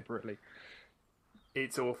hates Sniper Elite.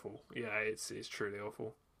 It's awful. Yeah, it's truly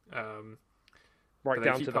awful. Right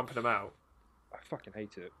down to pumping them out. I fucking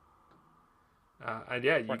hate it. And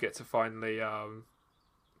yeah, you get to finally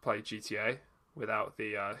play GTA without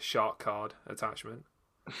the shark card attachment.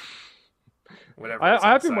 Whenever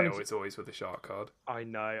it's always with the shark card. I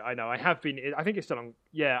know. I have been. I think it's still on.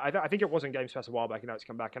 Yeah, I think it was on Games Pass a while back, and now it's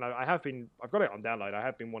come back. And I've got it on download. I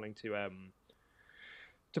have been wanting to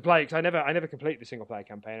play because I never completed the single player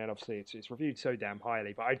campaign, and obviously it's reviewed so damn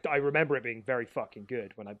highly. But I remember it being very fucking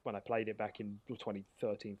good when I played it back in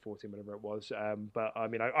 2013, 14, whatever it was. But I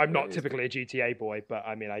mean, I'm not typically a GTA boy, but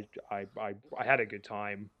I mean, I had a good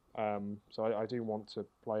time. So I do want to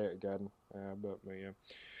play it again. But yeah.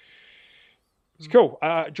 It's cool.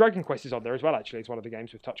 Dragon Quest is on there as well. Actually, it's one of the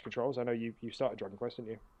games with touch controls. I know you started Dragon Quest,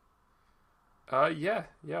 didn't you?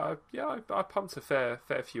 I pumped a fair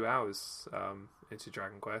few hours into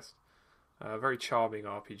Dragon Quest. Very charming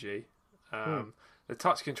RPG. The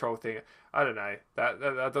touch control thing, I don't know.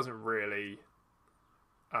 That doesn't really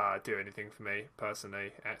do anything for me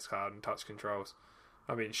personally. xCloud and touch controls.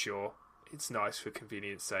 I mean, sure, it's nice for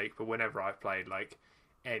convenience sake, but whenever I've played like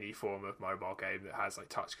any form of mobile game that has like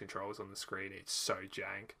touch controls on the screen, it's so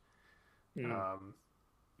jank.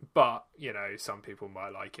 But you know, some people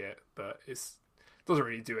might like it, but it doesn't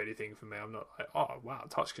really do anything for me. I'm not like, oh wow,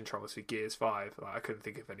 touch controls for Gears 5. Like, I couldn't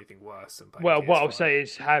think of anything worse than playing Gears what 5. I'll say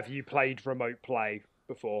is, have you played remote play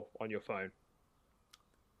before on your phone?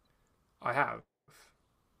 I have.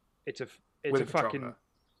 It's a fucking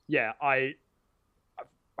yeah.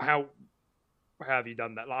 How have you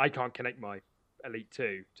done that? Like, I can't connect my Elite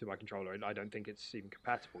 2 to my controller, and I don't think it's even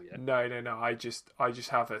compatible yet. No. I just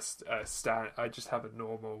have I just have a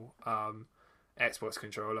normal Xbox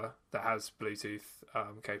controller that has Bluetooth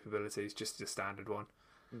capabilities, just a standard one,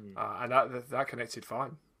 and that connected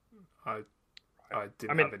fine. I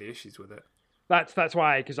didn't have any issues with it. That's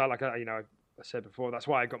why, because I said before, that's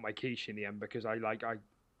why I got my quiche in the end, because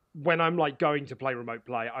when I'm like going to play remote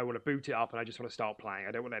play, I want to boot it up and I just want to start playing.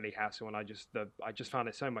 I don't want any hassle, and I just found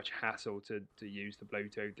it so much hassle to use the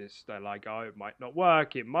Bluetooth. They're like, oh, it might not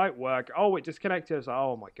work, it might work. Oh, it disconnected. It's like,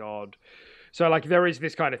 oh my god. So like there is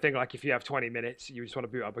this kind of thing. Like if you have 20 minutes, you just want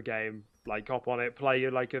to boot up a game, like hop on it, play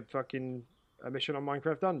like a mission on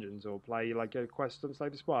Minecraft Dungeons, or play like a quest on Slay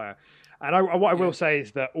the Spire. And what I will say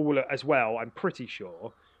is that I'm pretty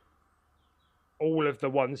sure all of the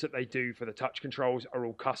ones that they do for the touch controls are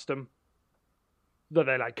all custom. That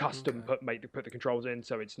they like custom put the controls in,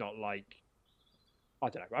 so it's not like, I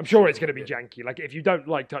don't know. I'm sure it's going to be janky. Like if you don't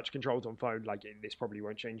like touch controls on phone, like this probably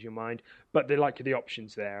won't change your mind. But they're like the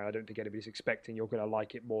options there. I don't think anybody's expecting you're going to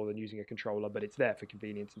like it more than using a controller, but it's there for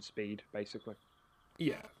convenience and speed, basically.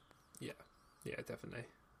 Yeah, definitely.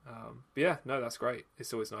 But yeah, no, that's great.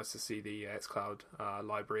 It's always nice to see the xCloud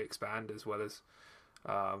library expand, as well as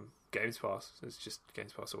Games Pass. It's just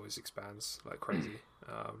Games Pass always expands like crazy.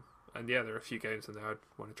 And yeah, there are a few games in there I'd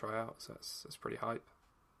want to try out, so that's pretty hype.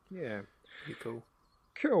 Yeah, pretty cool.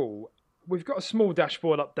 Cool. We've got a small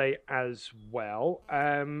dashboard update as well.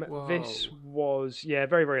 This was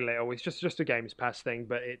very, very little. It's just a Games Pass thing,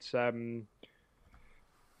 but it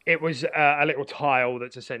was a little tile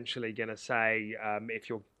that's essentially going to say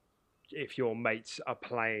if your mates are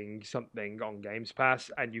playing something on Games Pass,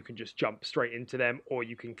 and you can just jump straight into them, or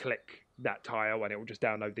you can click that tile and it will just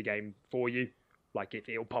download the game for you. Like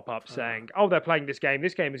it'll pop up saying, "Oh, they're playing this game.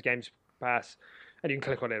 This game is Games Pass," and you can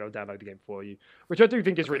click on it. It'll download the game for you, which I do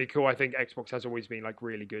think is really cool. I think Xbox has always been like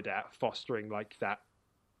really good at fostering like that,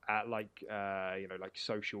 at like like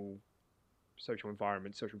social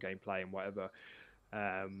environment, social gameplay, and whatever.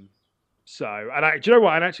 Do you know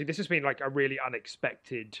what? And actually, this has been like a really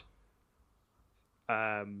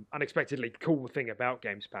unexpectedly cool thing about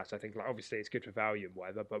Games Pass. I think, like, obviously it's good for value and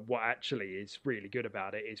whatever, but what actually is really good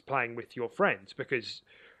about it is playing with your friends, because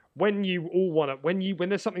when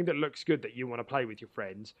there's something that looks good that you want to play with your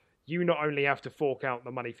friends, you not only have to fork out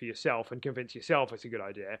the money for yourself and convince yourself it's a good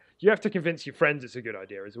idea, you have to convince your friends it's a good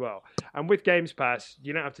idea as well. And with Games Pass,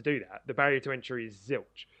 you don't have to do that. The barrier to entry is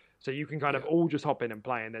zilch. So you can kind of all just hop in and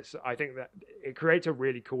play, and I think that it creates a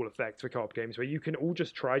really cool effect for co-op games where you can all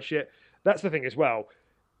just try shit. That's the thing as well.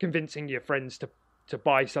 Convincing your friends to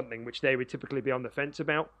buy something which they would typically be on the fence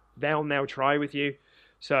about, they'll now try with you.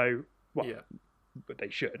 So, but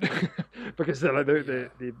they should, because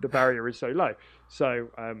the barrier is so low. So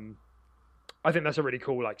I think that's a really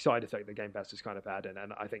cool like side effect that Game Pass has kind of had, and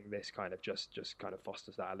I think this kind of just kind of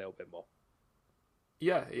fosters that a little bit more.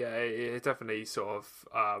 Yeah, it definitely sort of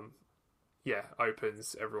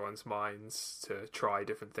opens everyone's minds to try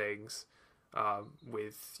different things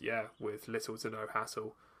with little to no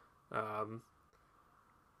hassle.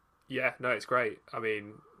 It's great. I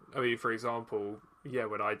mean, for example,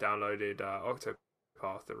 when I downloaded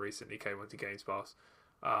Octopath that recently came onto Games Pass,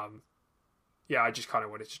 I just kind of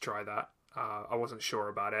wanted to try that. I wasn't sure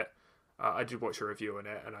about it. I did watch a review on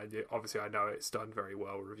it, and I know it's done very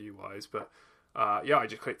well review wise, but I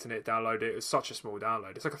just clicked on it, downloaded it. It was such a small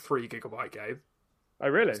download. It's like a 3 GB game. Oh,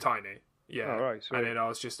 really? It's tiny. Yeah. Oh, right, sweet. And then I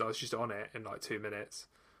was just on it in like 2 minutes.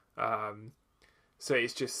 So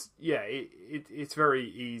it's just it's very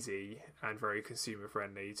easy and very consumer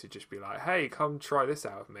friendly to just be like, hey, come try this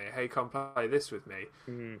out with me. Hey, come play this with me.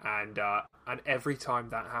 Mm-hmm. And every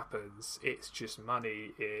time that happens, it's just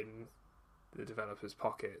money in the developers'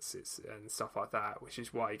 pockets. And stuff like that, which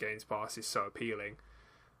is why Games Pass is so appealing.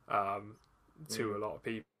 to a lot of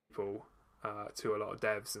people, to a lot of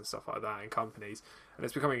devs and stuff like that, and companies, and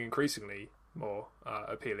it's becoming increasingly more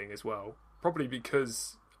appealing as well. Probably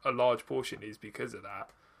because a large portion is because of that.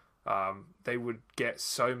 They would get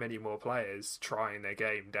so many more players trying their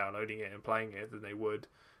game, downloading it and playing it than they would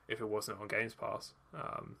if it wasn't on Games Pass.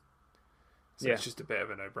 So it's just a bit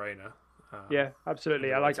of a no-brainer. Yeah,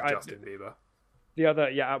 absolutely. I like Justin Bieber. The other,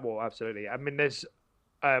 absolutely. I mean, there's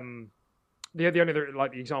the only other,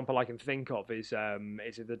 like, the example I can think of is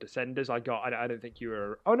the Descenders. I don't think you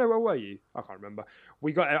were. Oh no, where were you? I can't remember.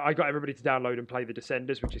 I got everybody to download and play the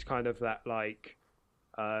Descenders, which is kind of that, like,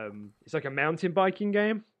 it's like a mountain biking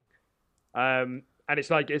game. And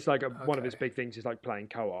it's like one of its big things is like playing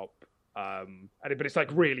co-op. But it's like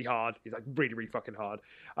really hard. It's like really, really fucking hard.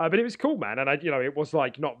 But it was cool, man. And it was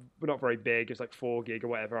like not very big. It was like 4 gig or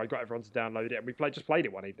whatever. I got everyone to download it, and we played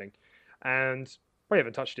it one evening, and we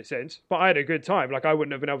haven't touched it since. But I had a good time. Like, I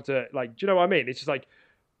wouldn't have been able to, like, do you know what I mean? It's just like,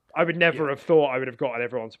 I would never have thought I would have gotten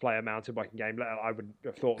everyone to play a mountain biking game. I wouldn't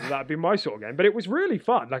have thought that'd be my sort of game. But it was really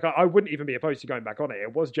fun. Like, I wouldn't even be opposed to going back on it.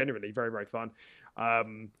 It was genuinely very, very fun.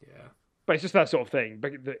 But it's just that sort of thing.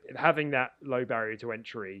 But having that low barrier to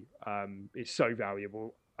entry is so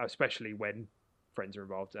valuable, especially when friends are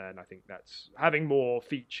involved. And I think that's having more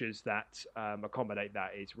features that accommodate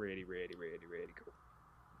that is really, really, really, really cool.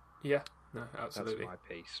 Yeah, no, absolutely. That's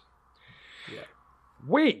my piece. Yeah.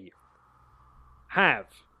 We have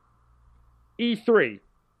E3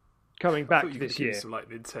 coming back this year. Some like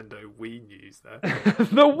Nintendo Wii news there.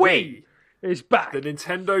 The Wii is back. The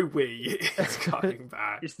Nintendo Wii is coming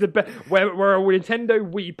back. It's the best. We're a Nintendo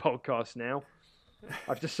Wii podcast now.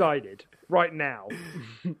 I've decided right now.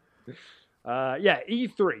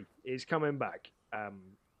 E3 is coming back.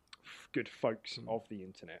 Good folks of the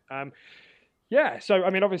internet. So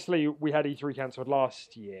I mean, obviously we had E3 cancelled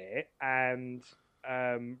last year, and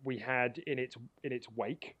we had in its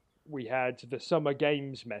wake, we had the Summer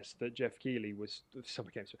Games mess that Jeff Keighley was. The Summer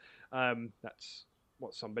Games. That's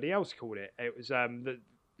what somebody else called it. It was the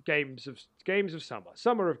Games of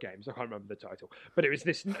Summer of Games. I can't remember the title, but it was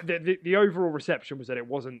this. The overall reception was that it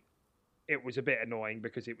wasn't. It was a bit annoying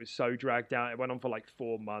because it was so dragged out. It went on for like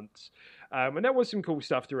 4 months, and there was some cool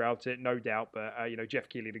stuff throughout it, no doubt. But Jeff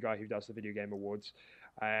Keighley, the guy who does the Video Game Awards,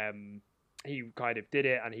 he kind of did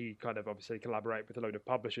it, and he kind of obviously collaborated with a load of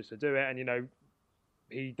publishers to do it. And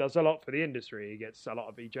he does a lot for the industry. He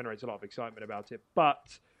generates a lot of excitement about it,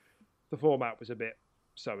 but the format was a bit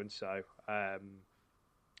so and so.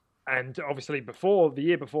 And obviously, the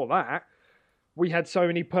year before that, we had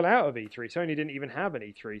Sony pull out of E3. Sony didn't even have an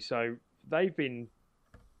E3, so they've been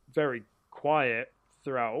very quiet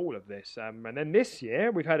throughout all of this. And then this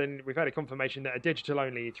year, we've had a confirmation that a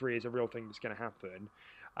digital-only E3 is a real thing that's going to happen.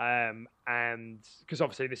 And because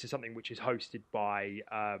obviously this is something which is hosted by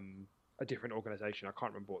a different organisation. I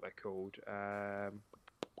can't remember what they're called. I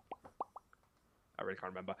really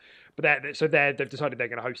can't remember. But they've decided they're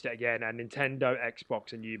going to host it again. And Nintendo,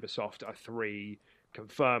 Xbox, and Ubisoft are 3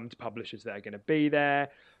 confirmed publishers that are going to be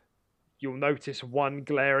there. You'll notice one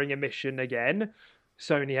glaring omission again.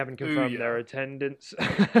 Sony haven't confirmed their attendance.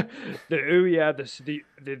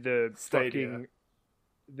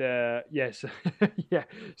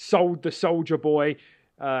 Sold the Soldier Boy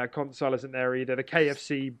console isn't there either. The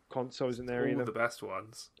KFC console isn't there either. All the best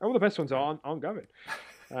ones. All the best ones aren't going.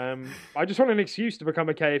 I just want an excuse to become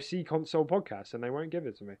a KFC console podcast, and they won't give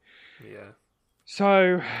it to me. Yeah.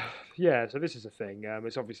 So this is a thing.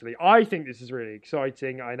 It's obviously, I think this is really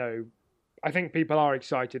exciting. I think people are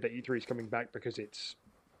excited that E3 is coming back because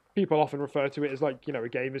people often refer to it as like, a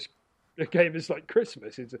game is like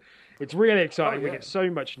Christmas. It's really exciting. We get so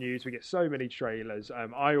much news. We get so many trailers.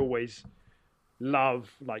 I always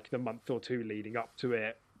love like the month or 2 leading up to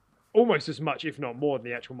it, almost as much, if not more, than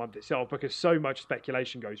the actual month itself, because so much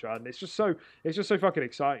speculation goes around. And it's just so fucking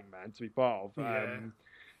exciting, man, to be part of.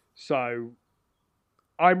 So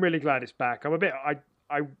I'm really glad it's back.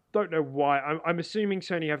 I don't know why. I'm assuming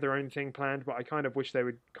Sony have their own thing planned, but I kind of wish they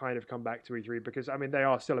would kind of come back to E3 because, I mean, they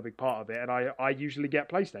are still a big part of it, and I usually get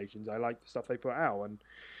PlayStations. I like the stuff they put out, and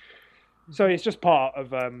so it's just part of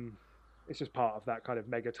that kind of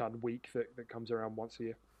megaton week that comes around once a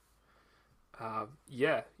year.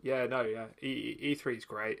 E3 is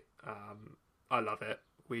great. I love it.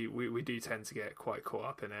 We do tend to get quite caught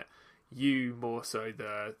up in it. You more so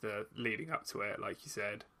the leading up to it, like you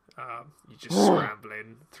said. You're just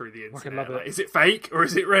scrambling through the internet. Like, is it fake or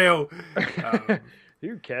is it real?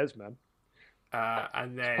 Who cares, man?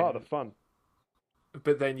 And then it's part of the fun.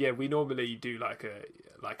 But then, we normally do like a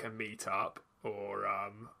meetup or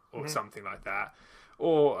something like that,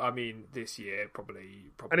 Or I mean, this year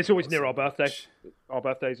probably. And it's always near our birthdays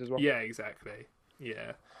as well. Yeah, exactly.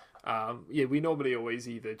 Yeah, yeah. We normally always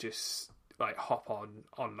either just like hop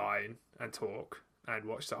online and talk and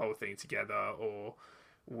watch the whole thing together, or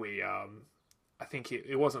we I think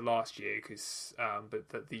it wasn't last year because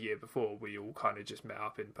but the year before we all kind of just met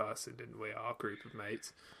up in person, didn't we? Our group of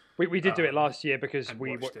mates. We did do it last year because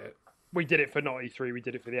we did it for Not E3. We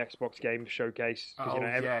did it for the Xbox Game Showcase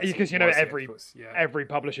because every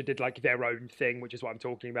publisher did like their own thing, which is what I'm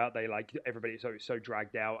talking about. They like everybody so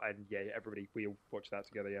dragged out, and we all watched that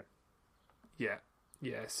together. Yeah.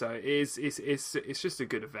 So it's just a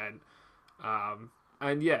good event,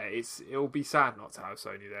 and yeah, it'll be sad not to have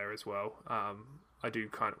Sony there as well. I do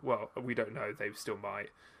we don't know, they still might,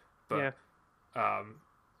 but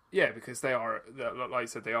yeah, because they are, like I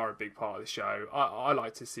said, they are a big part of the show. I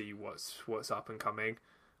like to see what's up and coming.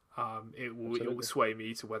 It will sway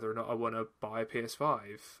me to whether or not I want to buy a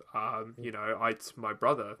PS5. My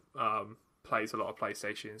brother plays a lot of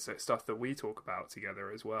PlayStation, so it's stuff that we talk about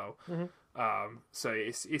together as well. Mm-hmm. So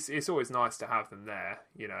it's always nice to have them there.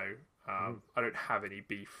 I don't have any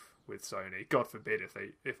beef with Sony. God forbid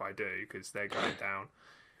if I do, because they're going down.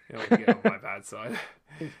 To get on my bad side.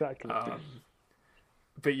 Exactly.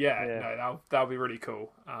 But no, that'll be really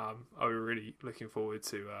cool. I'll be really looking forward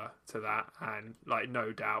to that, and like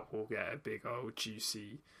no doubt we'll get a big old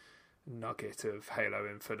juicy nugget of Halo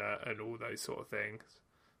Infinite and all those sort of things.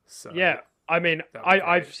 So yeah, I mean,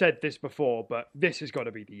 I've said this before, but this has got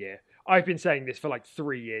to be the year. I've been saying this for like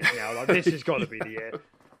 3 years now. Like, this has got to be the year.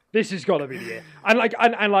 This has got to be the year. And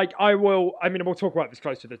we'll talk about this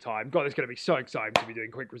close to the time. God, it's going to be so exciting to be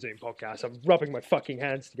doing Quick Resume podcast. I'm rubbing my fucking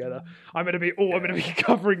hands together. I'm going to be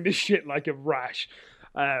covering this shit like a rash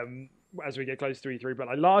as we get close to E3. But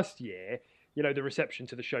like last year, the reception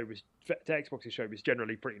to the show to Xbox's show was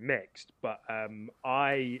generally pretty mixed. But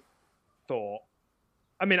I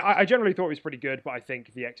generally thought it was pretty good. But I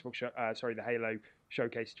think the the Halo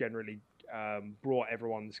showcase generally brought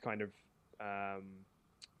everyone's kind of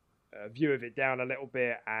view of it down a little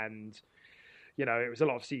bit, and it was a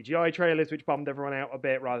lot of CGI trailers which bummed everyone out a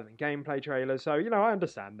bit rather than gameplay trailers. So I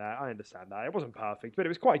understand that. It wasn't perfect, but it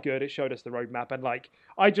was quite good. It showed us the roadmap, and like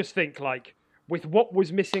I just think like with what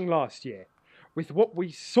was missing last year, with what we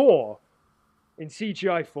saw in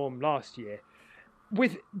CGI form last year,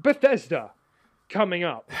 with Bethesda coming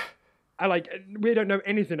up. Like, we don't know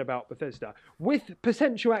anything about Bethesda, with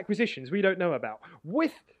potential acquisitions we don't know about,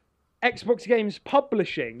 with Xbox Games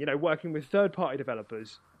Publishing, working with third-party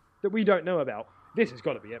developers that we don't know about. This has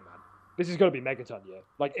got to be it, man. This has got to be Megaton year.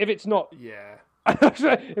 Like, if it's not... Yeah.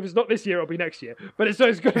 If it's not this year, it'll be next year. But it's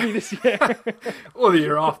got to be this year. Or the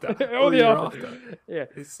year after. Or the year after. Yeah.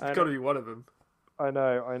 It's got to be one of them. I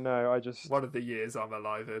know. One of the years I'm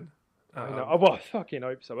alive in. I know. Well, I fucking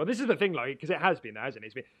hope so. Well, this is the thing, like, because it has been, hasn't it?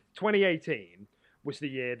 It's been 2018 was the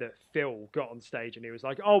year that Phil got on stage and he was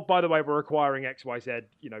like, "Oh, by the way, we're acquiring XYZ,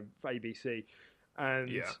 ABC," and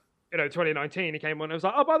 2019 he came on and was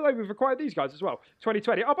like, "Oh, by the way, we've acquired these guys as well."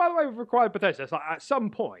 2020, "Oh, by the way, we've acquired Bethesda." It's like at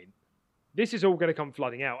some point, this is all going to come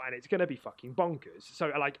flooding out and it's going to be fucking bonkers.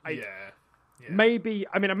 So, like, maybe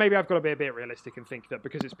I've got to be a bit realistic and think that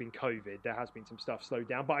because it's been COVID, there has been some stuff slowed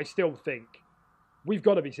down, but I still think we've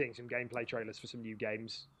got to be seeing some gameplay trailers for some new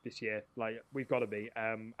games this year. Like, we've got to be.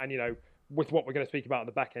 And, with what we're going to speak about at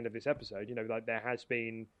the back end of this episode, like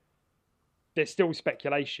there's still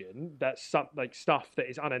speculation that stuff that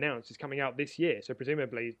is unannounced is coming out this year. So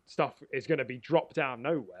presumably stuff is going to be dropped out of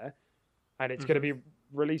nowhere and it's going to be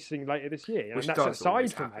releasing later this year. And that's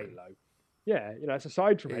aside from Halo. Yeah, that's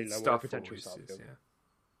aside from Halo or potential Starfield. Yeah.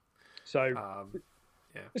 So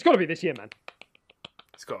it's got to be this year, man.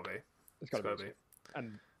 It's got to be. It's got to be.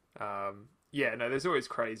 And there's always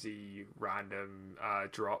crazy random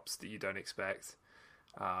drops that you don't expect,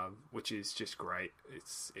 which is just great.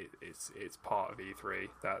 It's part of E3,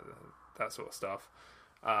 that sort of stuff.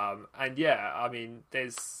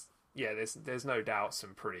 There's no doubt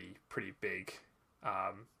some pretty big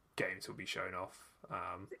games will be shown off.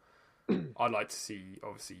 I'd like to see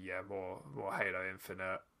more Halo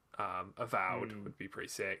Infinite. Avowed would be pretty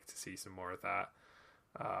sick to see some more of that.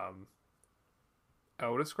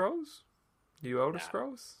 Elder Scrolls? New Elder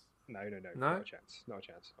Scrolls? No. Not a chance.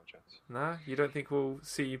 Nah, you don't think we'll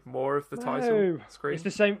see more of the title screen? It's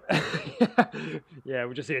the same. Yeah,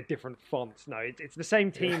 we'll just see a different font. No, it's the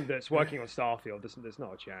same team that's working on Starfield. There's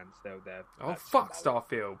not a chance. Oh, fuck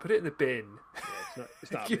Starfield. Put it in the bin. Yeah,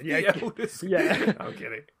 it's not. Yeah. I'm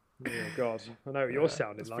kidding. Yeah, God. I know what you're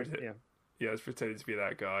sounding like. Yeah, I was pretending to be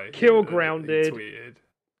that guy. Kill Grounded. Tweeted.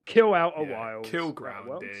 Kill Outer Wilds. Kill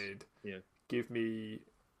Grounded. Yeah. Give me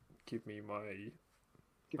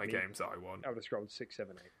my games that I want. Elder Scrolls 6,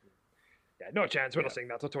 7, 8. Yeah, not a chance. We're not seeing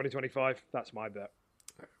that till 2025. That's my bet.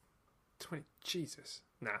 20. Jesus.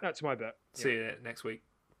 Nah. That's my bet. See you next week.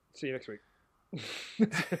 See you next week.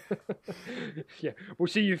 Yeah, we'll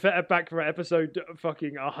see you back for episode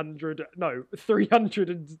fucking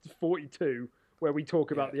 342, where we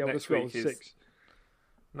talk about the Elder Scrolls 6.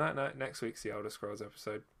 No, next week's the Elder Scrolls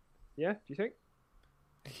episode. Yeah, do you think?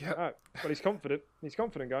 Yeah. Well, he's confident. He's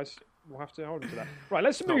confident, guys. We'll have to hold him to that. Right,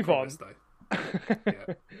 let's move on.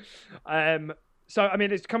 Yeah. So, I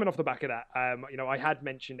mean, it's coming off the back of that. I had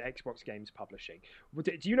mentioned Xbox Games Publishing.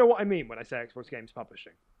 Do you know what I mean when I say Xbox Games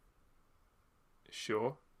Publishing?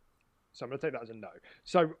 Sure. So I'm going to take that as a no.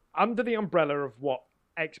 So under the umbrella of what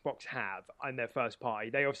Xbox have in their first party,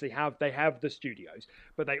 they obviously have the studios,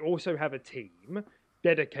 but they also have a team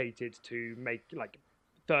dedicated to make like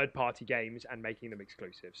third-party games and making them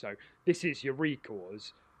exclusive. So this is your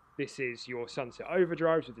Recores, this is your Sunset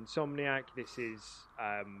Overdrives with Insomniac, this is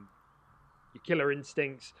your Killer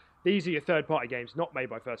Instincts. These are your third-party games, not made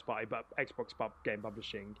by first party, but Xbox Game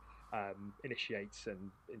Publishing initiates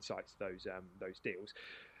and incites those deals.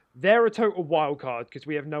 They're a total wild card because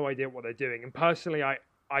we have no idea what they're doing. And personally,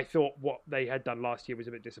 I thought what they had done last year was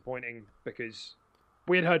a bit disappointing because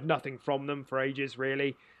we had heard nothing from them for ages,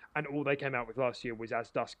 really. And all they came out with last year was As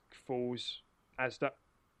Dusk Falls.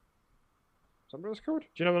 Something else called? Do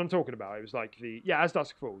you know what I'm talking about? It was like As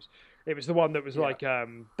Dusk Falls. It was the one that was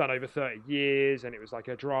done over 30 years, and it was like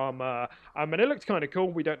a drama. And it looked kind of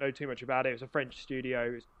cool. We don't know too much about it. It was a French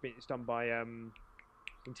studio. It's done by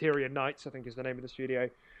Interior Nights, I think is the name of the studio.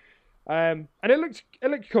 And it looked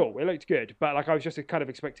cool. It looked good. But like I was just kind of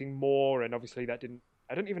expecting more, and obviously that didn't.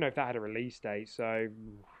 I don't even know if that had a release date. So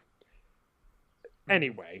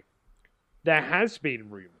anyway, there has been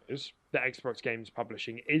rumours that Xbox Games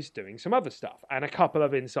Publishing is doing some other stuff, and a couple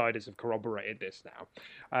of insiders have corroborated this now.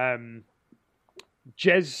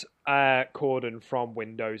 Jez Corden from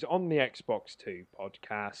Windows on the Xbox 2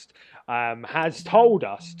 podcast has told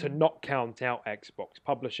us to not count out Xbox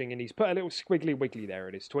Publishing, and he's put a little squiggly wiggly there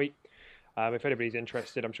in his tweet. If anybody's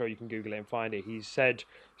interested, I'm sure you can Google it and find it. He's said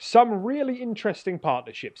some really interesting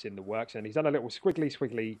partnerships in the works, and he's done a little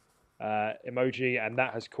squiggly emoji, and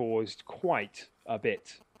that has caused quite a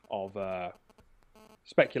bit of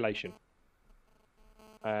speculation.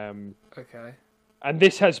 Okay. And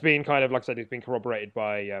this has been kind of, like I said, it's been corroborated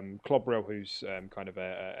by Clobbrill, who's kind of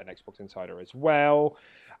an Xbox insider as well.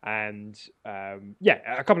 And a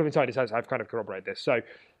couple of insiders have kind of corroborated this. So,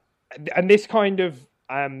 and this kind of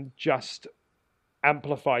just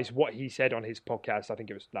amplifies what he said on his podcast. I think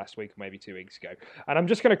it was last week or maybe 2 weeks ago. And I'm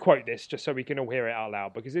just going to quote this just so we can all hear it out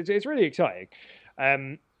loud because it's really exciting.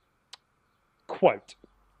 Quote,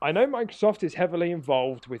 I know Microsoft is heavily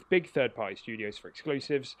involved with big third-party studios for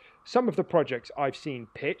exclusives. Some of the projects I've seen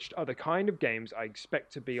pitched are the kind of games I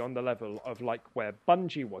expect to be on the level of like where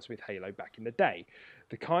Bungie was with Halo back in the day.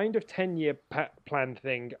 The kind of 10-year plan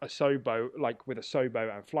thing, with a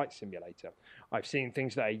Sobo and Flight Simulator. I've seen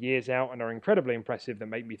things that are years out and are incredibly impressive that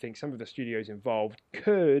make me think some of the studios involved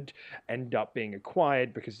could end up being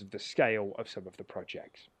acquired because of the scale of some of the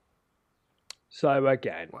projects. So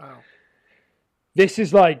again... Wow. This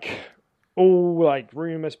is like all like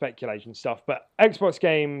rumor speculation stuff, but Xbox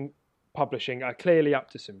Game Publishing are clearly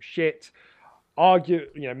up to some shit.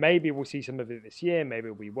 Maybe we'll see some of it this year,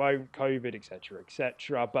 maybe we won't, COVID, etc.,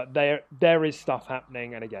 etc. But there is stuff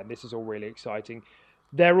happening, and again, this is all really exciting.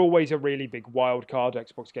 They're always a really big wild card,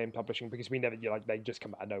 Xbox Game Publishing, because we never they just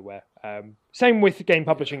come out of nowhere. Same with game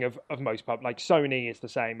publishing of most like Sony is the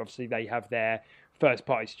same. Obviously, they have their first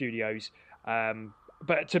party studios.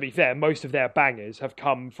 But to be fair, most of their bangers have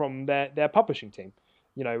come from their publishing team.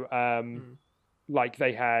 Like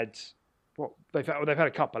they had, they've had a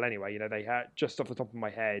couple anyway. They had, just off the top of my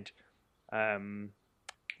head,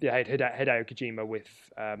 they had Hideo Kojima with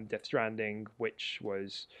Death Stranding, which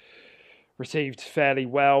was received fairly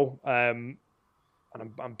well. And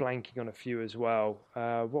I'm blanking on a few as well.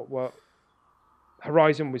 What?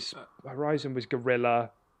 Horizon was Guerrilla.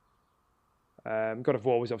 God of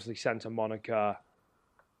War was obviously Santa Monica.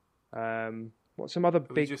 What's some other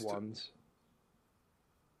big ones?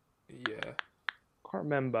 Yeah. Can't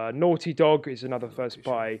remember. Naughty Dog is another first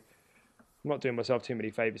party. I'm not doing myself too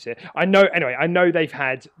many favours here. I know through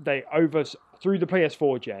the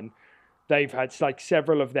PS4 gen, they've had like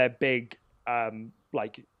several of their big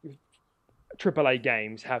AAA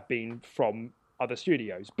games have been from other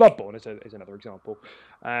studios. Bloodborne is another example.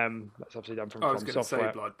 That's obviously done from Software. I was going to say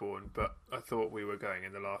Bloodborne, but I thought we were going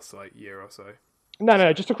in the last year or so.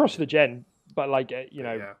 No, just across the gen. But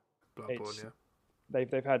Bloodborne,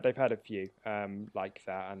 they've had a few like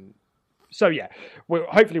that, and So yeah,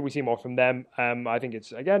 hopefully we see more from them. I think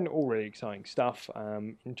it's, again, all really exciting stuff.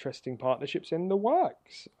 Interesting partnerships in the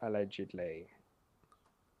works, allegedly.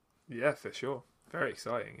 Yeah, for sure. Very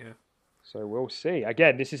exciting, yeah. So we'll see.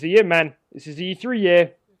 Again, this is the year, man. This is the E3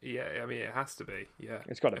 year. Yeah, I mean, it has to be, yeah.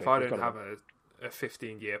 It's got to be. If I don't have a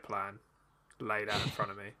 15-year plan laid out in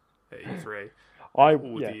front of me at E3,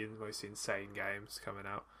 the most insane games coming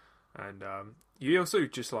out. And you also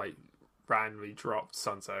just, like, randomly dropped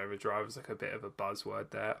Sunset Overdrive as, like, a bit of a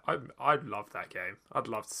buzzword there. I'd love that game. I'd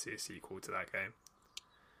love to see a sequel to that game.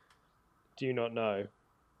 Do you not know?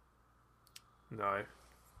 No.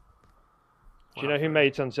 Do you know who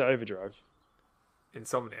made Sunset Overdrive?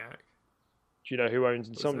 Insomniac. Do you know who owns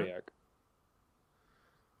Insomniac?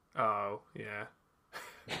 Oh, yeah.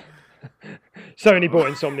 Sony bought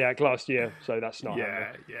Insomniac last year, so that's not.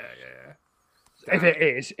 Yeah. If it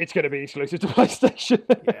is, it's going to be exclusive to PlayStation.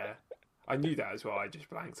 Yeah. I knew that as well. I just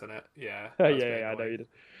blanked on it. Yeah. I know you did.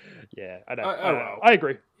 Yeah, I know. Well. I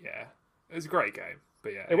agree. Yeah. It was a great game.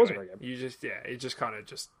 But yeah. It was a great game. It just kind of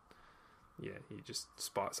just. Yeah, you just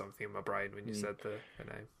sparked something in my brain when you said the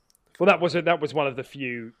name. Well, that was one of the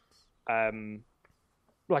few,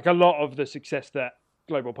 like a lot of the success that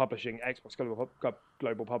global publishing, Xbox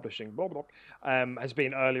global publishing, blah, blah, blah, has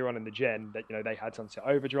been earlier on in the gen. That, you know, they had Sunset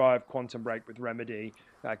Overdrive, Quantum Break with Remedy,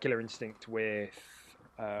 Killer Instinct with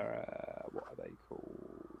what are they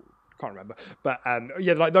called? Can't remember. But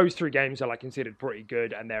like those three games are like considered pretty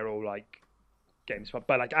good, and they're all like games, but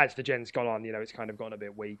like as the gen's gone on, you know, it's kind of gotten a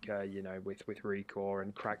bit weaker, you know, with Recore,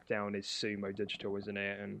 and Crackdown is Sumo Digital, isn't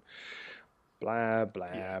it, and blah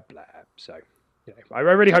blah blah. So, you know, I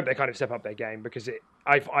really hope they kind of step up their game, because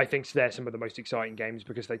I think they're some of the most exciting games,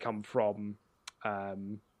 because they come from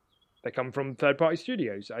third party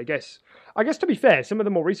studios. I guess to be fair, some of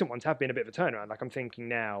the more recent ones have been a bit of a turnaround. Like I'm thinking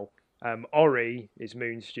now, Ori is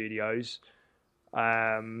Moon Studios.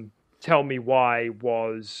 Tell Me Why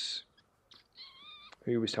was.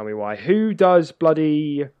 Who was Tell Me Why? Who does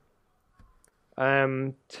bloody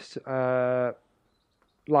Life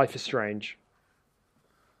is Strange?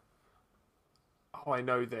 Oh, I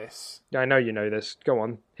know this. Yeah, I know you know this. Go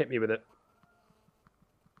on, hit me with it.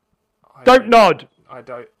 Don't nod. I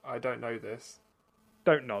don't know this.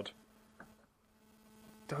 Don't nod.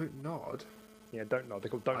 Don't nod. Yeah, don't nod. They're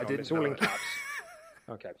called Don't Nod. It's know all in it. caps.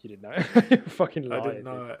 Okay, you didn't know it. You fucking lied. I didn't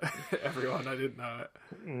know it. Everyone, I didn't know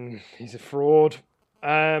it. He's a fraud.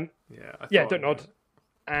 Don't nod.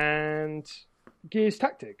 And Gears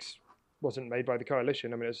Tactics wasn't made by the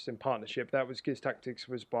Coalition. I mean, it was in partnership. That was Gears Tactics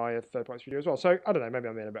was by a third-party studio as well. So I don't know. Maybe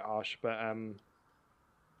I'm being a bit harsh, but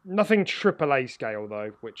nothing AAA scale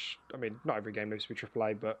though. Which, I mean, not every game needs to be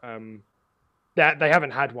AAA, but they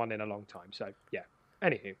haven't had one in a long time. So yeah.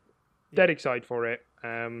 Anywho, dead excited for it.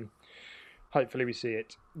 Hopefully we see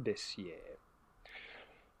it this year.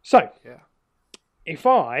 So yeah. If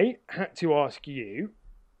I had to ask you,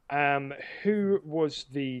 who was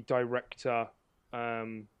the director,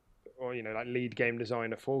 or like lead game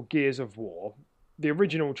designer for Gears of War, the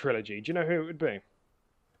original trilogy? Do you know who it would be?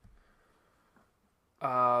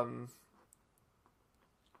 I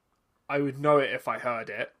would know it if I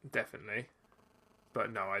heard it, definitely,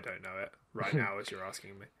 but no, I don't know it right now as you're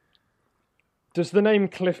asking me. Does the name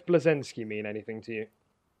Cliff Bleszinski mean anything to you?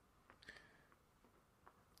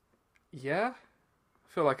 Yeah.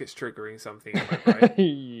 I feel like it's triggering something in my brain.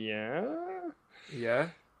 Yeah.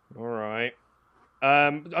 All right. I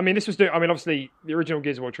mean, obviously, the original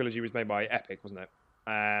Gears of War trilogy was made by Epic, wasn't it?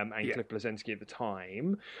 Cliff Bleszinski at the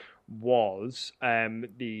time was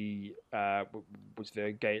the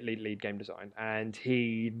lead game design, and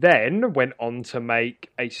he then went on to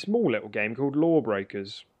make a small little game called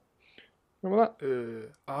Lawbreakers. Remember that?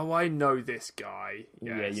 I know this guy.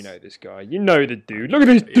 Yes. Yeah, you know this guy. You know the dude. Look at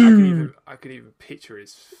this dude. I could even picture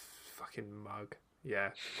his fucking mug.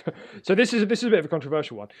 Yeah. So this is a bit of a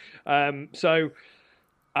controversial one.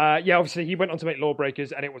 Obviously he went on to make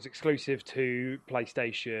Lawbreakers, and it was exclusive to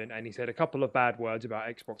PlayStation. And he said a couple of bad words about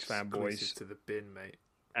Xbox fanboys. Exclusive to the bin, mate.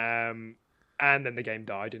 And then the game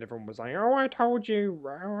died, and everyone was like, "Oh, I told you.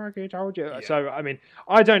 Oh, I told you." Yeah. So I mean,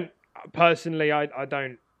 I don't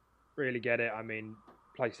really get it. I mean,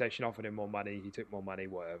 PlayStation offered him more money, he took more money,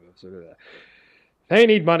 whatever. So they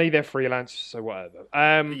need money, they're freelance, so whatever.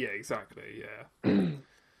 Yeah, exactly. Yeah.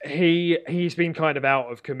 He's been kind of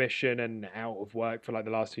out of commission and out of work for like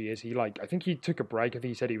the last 2 years. I think he took a break. I think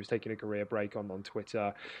he said he was taking a career break on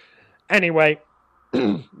Twitter. Anyway,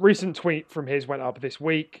 recent tweet from his went up this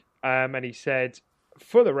week, and he said,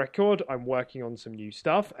 "For the record, I'm working on some new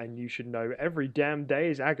stuff, and you should know every damn day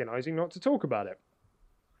is agonizing not to talk about it."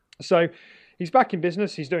 So he's back in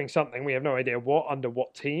business. He's doing something. We have no idea what, under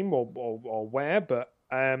what team or where, but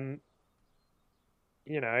I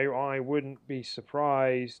wouldn't be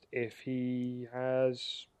surprised if he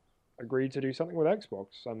has agreed to do something with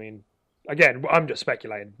Xbox. I mean, again, I'm just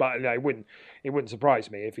speculating, but it wouldn't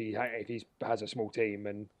surprise me if he has a small team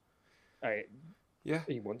and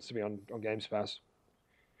he wants to be on Games Pass.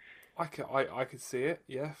 I could see it,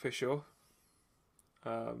 yeah, for sure.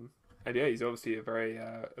 And yeah, he's obviously a very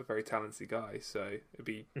talented guy, so it'd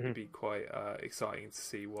be quite exciting to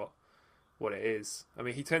see what it is. I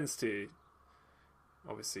mean, he tends to,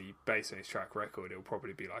 obviously, based on his track record, it'll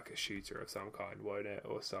probably be like a shooter of some kind, won't it,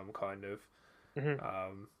 or some kind of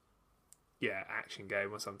action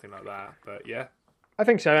game or something like that. But yeah, I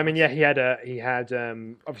think so. I mean, yeah, he had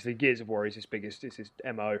obviously Gears of War is his biggest, it's his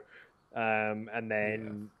MO, and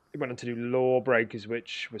then. He went on to do Lawbreakers,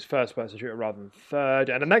 which was first-person shooter rather than third,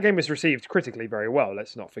 and that game was received critically very well.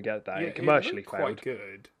 Let's not forget that. It commercially failed. Quite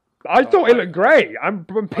good. I thought it looked great. I'm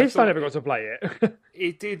pissed I never got to play it.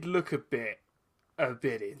 It did look a bit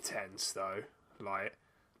intense, though. Like,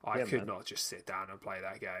 I could not just sit down and play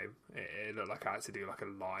that game. It looked like I had to do like a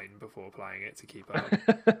line before playing it to keep up.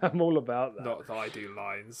 I'm all about that. Not that I do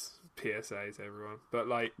lines, PSA to everyone, but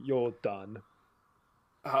like... You're done.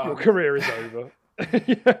 Your career is over.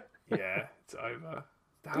 Yeah, it's over.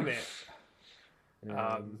 Damn it.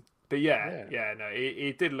 But no,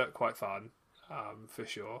 it did look quite fun, for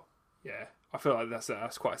sure. Yeah, I feel like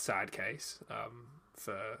that's quite a sad case,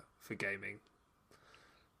 for gaming.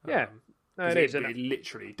 Yeah, no, it is. It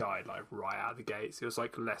literally died like right out of the gates. It was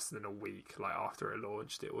like less than a week, like after it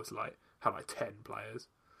launched. It was like had like 10 players.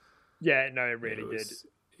 Yeah, no, it really did.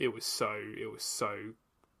 It was so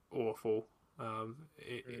awful.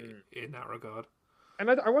 In that regard. And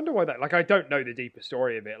I wonder why that. Like, I don't know the deeper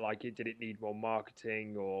story of it. Like, did it need more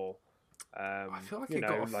marketing, or? I feel like it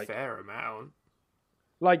got a fair amount.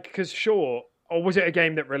 Like, because sure, or was it a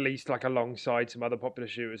game that released like alongside some other popular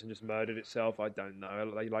shooters and just murdered itself? I don't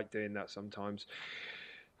know. They like doing that sometimes.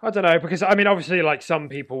 I don't know, because I mean, obviously, like, some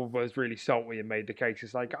people was really salty and made the case.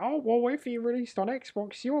 It's like, oh well, if you released on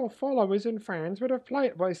Xbox, your followers and fans would have played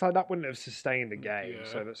it. But it's like that wouldn't have sustained the game,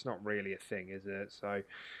 so that's not really a thing, is it? So,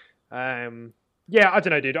 yeah, I don't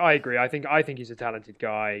know, dude. I agree. I think he's a talented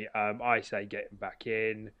guy. I say get him back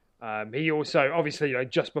in. He also, obviously,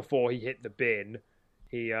 just before he hit the bin,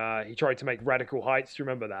 he tried to make Radical Heights. Do you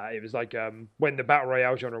remember that? It was like when the Battle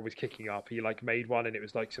Royale genre was kicking up, he like made one, and it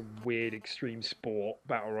was like some weird extreme sport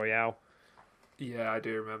Battle Royale. Yeah, I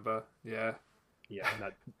do remember. Yeah. Yeah,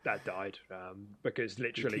 that died because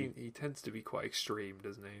literally... He tends to be quite extreme,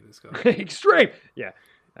 doesn't he, this guy? Extreme! Yeah.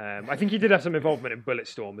 I think he did have some involvement in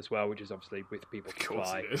Bulletstorm as well, which is obviously with People Can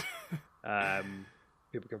Fly.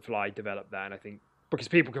 People Can Fly developed that, and I think because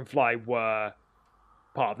People Can Fly were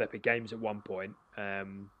part of Epic Games at one point,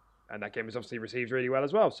 and that game was obviously received really well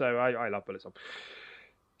as well, so I love Bulletstorm.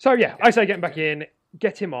 So yeah, I say get him back in,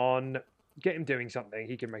 get him on, get him doing something.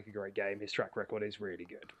 He can make a great game. His track record is really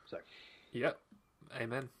good. So, yep.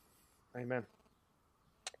 Amen.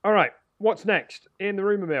 All right, what's next in the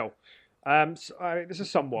rumour mill? This is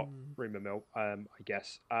somewhat rumour mill, I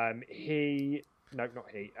guess. Final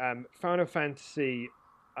Fantasy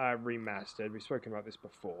Remastered. We've spoken about this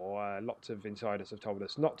before. Lots of insiders have told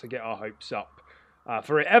us not to get our hopes up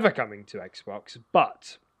for it ever coming to Xbox,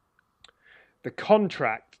 but the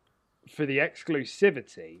contract for the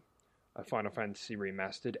exclusivity of Final Fantasy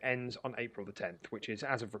Remastered ends on April the 10th, which is,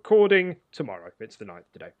 as of recording, tomorrow. It's the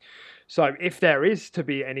 9th today. So if there is to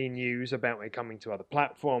be any news about it coming to other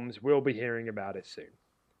platforms, we'll be hearing about it soon.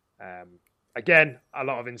 Again, a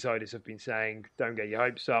lot of insiders have been saying, don't get your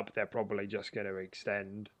hopes up. They're probably just going to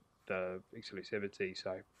extend the exclusivity,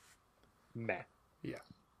 so meh. Yeah.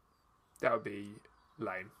 That would be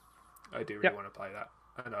lame. I do really want to play that.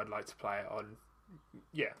 And I'd like to play it on,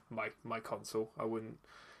 my console. I wouldn't...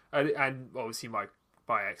 And obviously my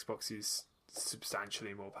Xbox is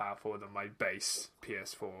substantially more powerful than my base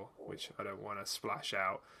PS4, which I don't want to splash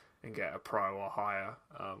out and get a Pro or higher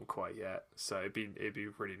quite yet. So it'd be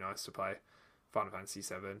really nice to play Final Fantasy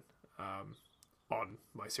VII on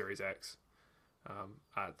my Series X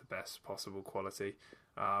at the best possible quality.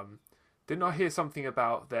 Didn't I hear something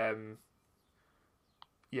about them?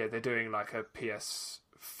 Yeah, they're doing like a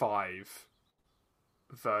PS5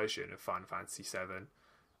 version of Final Fantasy VII.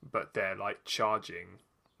 But they're like charging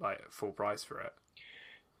like full price for it.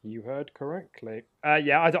 You heard correctly. I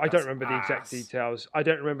don't remember the exact details. I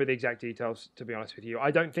don't remember the exact details, to be honest with you. I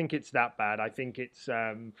don't think it's that bad. I think it's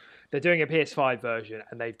they're doing a PS5 version,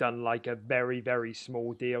 and they've done like a very, very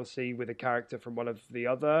small DLC with a character from one of the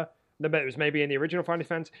other it was maybe in the original Final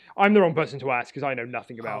Fantasy. I'm the wrong person to ask because I know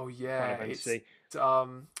nothing about Final Fantasy.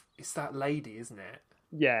 It's that lady, isn't it?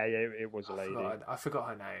 Yeah, it was a lady. I forgot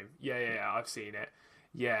her name. Yeah, I've seen it.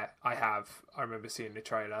 Yeah, I have. I remember seeing the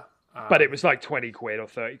trailer. But it was like 20 quid or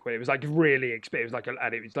 30 quid. It was like really expensive.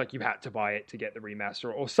 And it was like you had to buy it to get the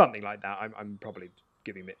remaster or something like that. I'm probably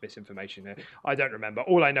giving misinformation there. I don't remember.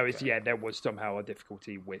 All I know is, there was somehow a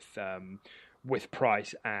difficulty with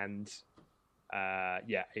price and a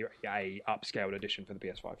upscaled edition for the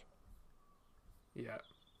PS5. Yeah.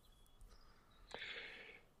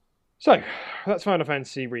 So, that's Final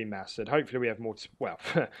Fantasy Remastered. Hopefully we have more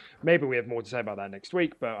maybe we have more to say about that next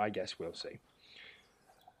week, but I guess we'll see.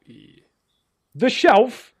 Yeah. The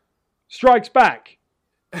Shelf strikes back.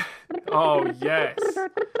 Oh, yes.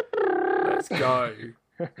 Let's go.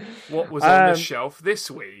 What was on the shelf this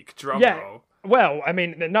week? Drum roll. Well, I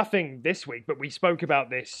mean, nothing this week, but we spoke about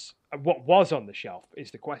this. What was on the shelf is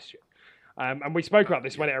the question. And we spoke about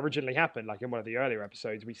this when it originally happened, like in one of the earlier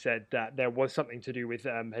episodes. We said that there was something to do with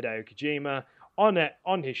Hideo Kojima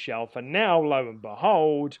on his shelf, and now, lo and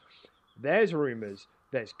behold, there's rumours,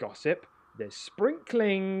 there's gossip, there's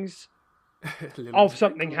sprinklings of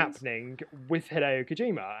something happening with Hideo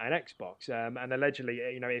Kojima and Xbox. And allegedly,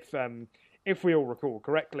 if we all recall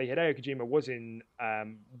correctly, Hideo Kojima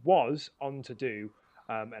was on to do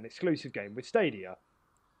an exclusive game with Stadia.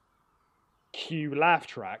 Cue laugh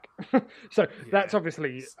track. So that's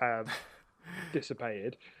obviously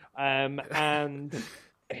dissipated. And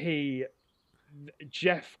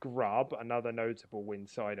Jeff Grubb, another notable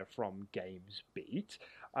insider from GamesBeat,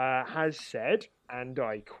 has said, and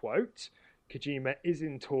I quote, Kojima is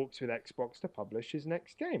in talks with Xbox to publish his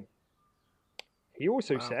next game. He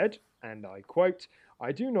also said, and I quote,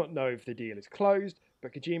 I do not know if the deal is closed,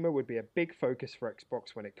 but Kojima would be a big focus for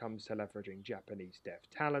Xbox when it comes to leveraging Japanese dev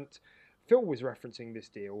talent. Phil was referencing this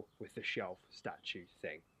deal with the shelf statue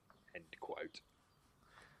thing. End quote.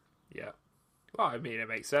 Yeah. Well, I mean, it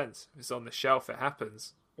makes sense. If it's on the shelf, it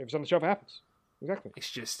happens. If it's on the shelf, it happens. Exactly.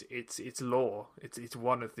 It's just, it's law. It's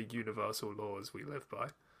one of the universal laws we live by.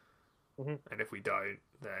 Mm-hmm. And if we don't,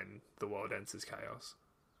 then the world enters chaos.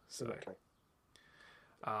 So, exactly.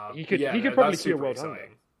 He could probably see a world hunger.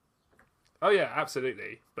 Oh yeah,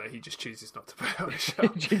 absolutely. But he just chooses not to put it on the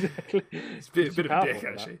shelf. Exactly. It's a bit of a dick,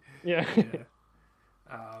 actually. Yeah.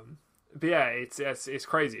 But yeah, it's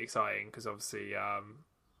crazy exciting because obviously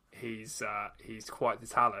he's quite the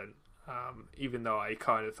talent. Even though I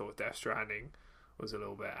kind of thought Death Stranding was a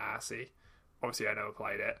little bit assy. Obviously, I never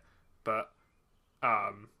played it, but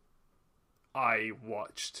I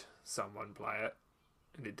watched someone play it,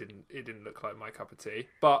 and it didn't look like my cup of tea.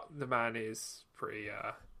 But the man is pretty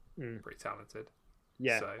talented.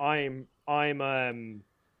 Yeah, so.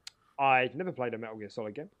 I've never played a Metal Gear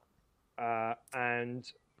Solid game,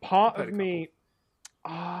 and part of me,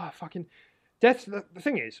 fucking Death. The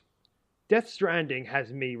thing is, Death Stranding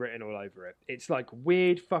has me written all over it. It's like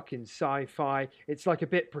weird fucking sci-fi. It's like a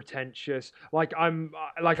bit pretentious. Like I'm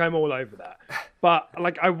all over that. But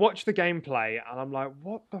like I watch the gameplay and I'm like,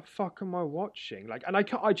 what the fuck am I watching? Like, and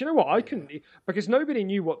do you know what? I couldn't, because nobody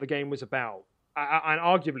knew what the game was about. And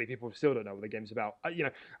arguably people still don't know what the game's about,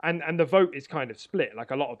 and the vote is kind of split.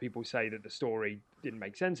 Like a lot of people say that the story didn't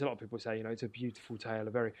make sense. A lot of people say, it's a beautiful tale,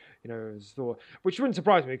 a very, which wouldn't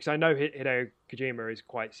surprise me because I know Hideo Kojima is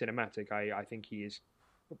quite cinematic. I think he is,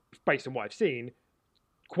 based on what I've seen,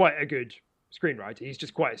 quite a good screenwriter. He's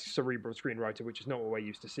just quite a cerebral screenwriter, which is not what we're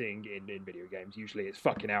used to seeing in video games. Usually it's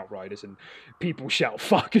fucking outriders and people shout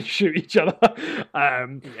fuck and shoot each other.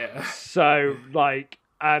 So like,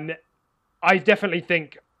 I definitely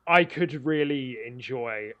think I could really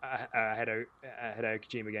enjoy a Hideo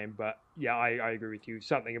Kojima game, but yeah, I agree with you.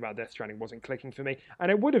 Something about Death Stranding wasn't clicking for me, and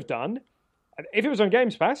it would have done if it was on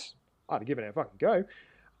Games Pass. I'd have given it a fucking go.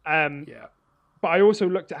 But I also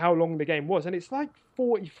looked at how long the game was, and it's like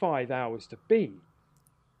 45 hours to beat.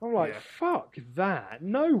 I'm like, fuck that,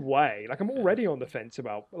 no way. Like I'm already on the fence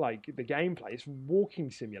about like the gameplay. It's walking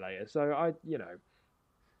simulator, so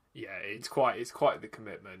Yeah, it's quite the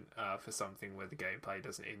commitment for something where the gameplay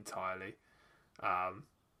doesn't entirely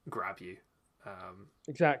grab you.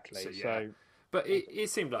 Exactly. But it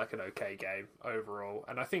seemed like an okay game overall,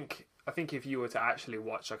 and I think if you were to actually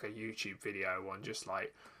watch like a YouTube video on just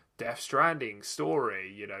like Death Stranding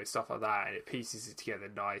story, stuff like that, and it pieces it together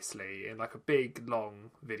nicely in like a big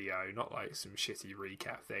long video, not like some shitty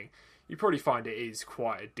recap thing, you probably find it is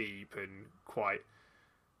quite a deep and quite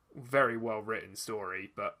very well written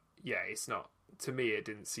story. But yeah, it's not, to me it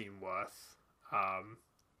didn't seem worth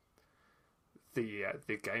the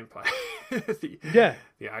gameplay.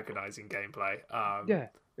 the agonizing gameplay.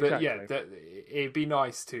 But it'd be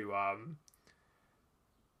nice to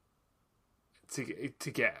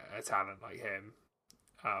get a talent like him,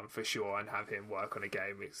 for sure, and have him work on a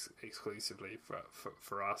game exclusively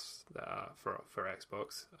for us, for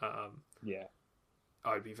Xbox.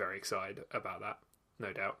 I'd be very excited about that,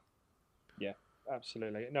 no doubt. Yeah,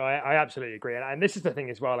 absolutely. No, I absolutely agree. And this is the thing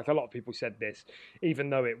as well. Like, a lot of people said this, even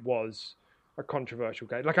though it was a controversial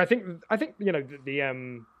game. Like, I think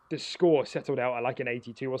the score settled out at like an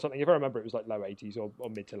 82 or something. If I remember, it was like low 80s or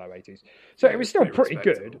mid to low 80s. So it was still pretty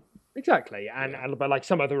good. Exactly. But like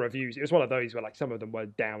some of the reviews, it was one of those where like some of them were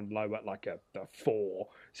down low at like a 4.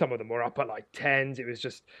 Some of them were up at like 10s. It was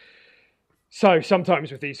just... So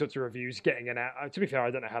sometimes with these sorts of reviews, to be fair,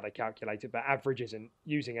 I don't know how they calculate it, but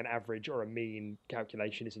using an average or a mean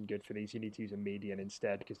calculation isn't good for these. You need to use a median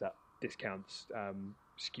instead, because that discounts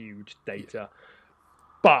skewed data.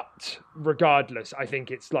 But regardless, I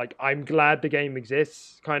think it's like, I'm glad the game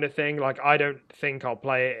exists kind of thing. Like, I don't think I'll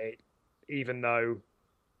play it, even though,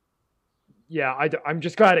 I'm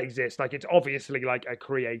just glad it exists. Like, it's obviously like a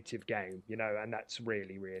creative game, and that's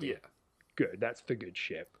really, really good. That's the good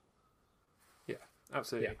shit. Yeah,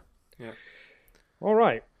 absolutely. Yeah. All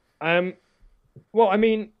right. Well, I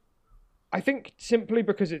mean, I think simply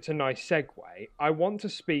because it's a nice segue, I want to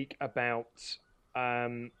speak about,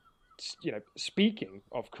 speaking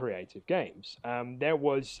of creative games, there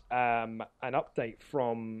was an update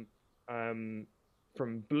from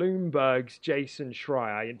Bloomberg's Jason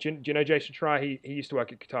Schreier. Do you know Jason Schreier? He used to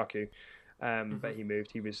work at Kotaku, but he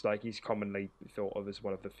moved. He's commonly thought of as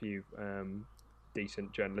one of the few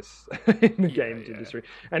decent journalists in the games industry,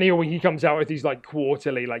 and he comes out with these like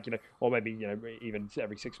quarterly, or maybe even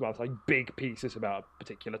every 6 months, like big pieces about a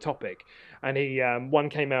particular topic. And he one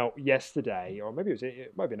came out yesterday, or maybe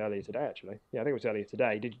it might have been earlier today actually. Yeah, I think it was earlier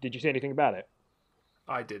today. Did you see anything about it?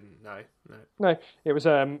 I didn't. No. It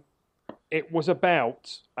was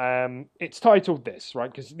about it's titled this,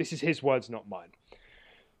 right, because this is his words, not mine.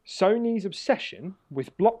 Sony's obsession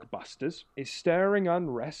with blockbusters is stirring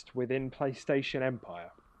unrest within PlayStation empire.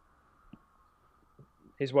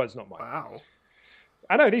 His words, not mine. Wow.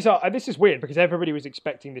 I know this is weird, because everybody was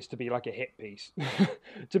expecting this to be like a hit piece,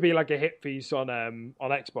 to be like a hit piece on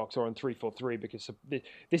Xbox or on 343, because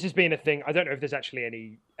this has been a thing. I don't know if there's actually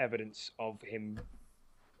any evidence of him.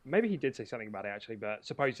 Maybe he did say something about it actually, but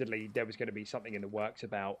supposedly there was going to be something in the works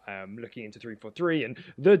about looking into 343 and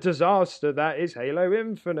the disaster that is Halo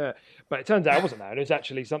Infinite. But it turns out it wasn't that. And it was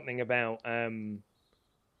actually something about Sony,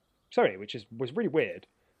 which was really weird.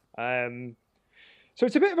 So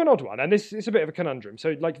it's a bit of an odd one, and this is a bit of a conundrum.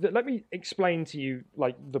 So let me explain to you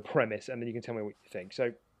like the premise, and then you can tell me what you think.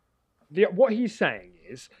 So what he's saying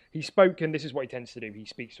is, he spoke, and this is what he tends to do, he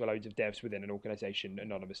speaks to loads of devs within an organization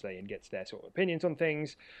anonymously and gets their sort of opinions on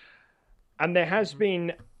things. And there has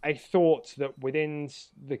been a thought that within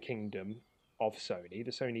the kingdom of Sony,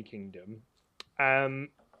 the Sony kingdom,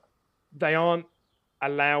 they aren't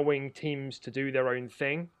allowing teams to do their own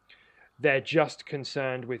thing. They're just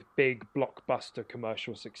concerned with big blockbuster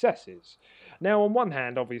commercial successes. Now, on one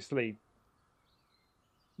hand, obviously,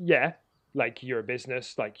 like, you're a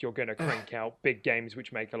business, like, you're going to crank out big games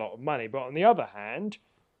which make a lot of money. But on the other hand,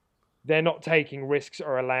 they're not taking risks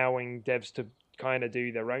or allowing devs to kind of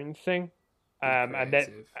do their own thing.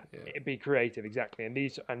 It'd be creative, exactly.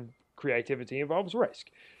 And creativity involves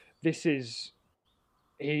risk. This is...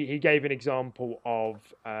 He gave an example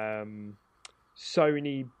of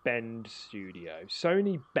Sony Bend Studio.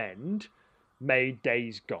 Sony Bend made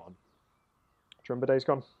Days Gone. Do you remember Days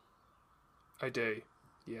Gone? I do.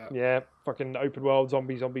 Yeah, fucking open world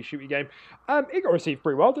zombie shooty game. It got received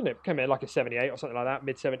pretty well, didn't it? Came in like a 78 or something like that,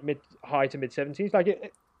 mid high to mid 70s. Like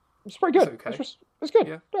it's pretty good. It's, okay. It's good.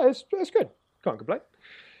 Yeah. No, it's good. Can't complain.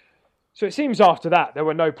 So it seems after that there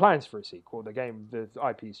were no plans for a sequel. The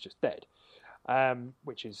IP is just dead,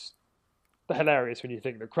 which is hilarious when you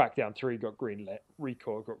think that Crackdown 3 got greenlit,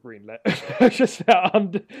 Recore got greenlit, just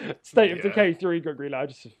State of Decay 3 got greenlit.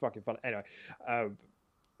 Just fucking fun. Anyway,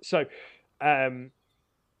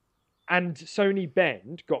 and Sony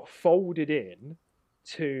Bend got folded in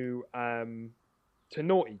to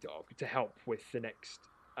Naughty Dog to help with the next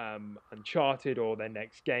Uncharted or their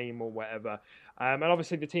next game or whatever. And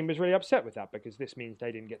obviously the team was really upset with that, because this means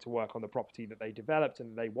they didn't get to work on the property that they developed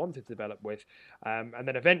and they wanted to develop with. And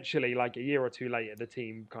then eventually, like a year or two later, the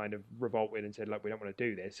team kind of revolted and said, look, we don't want to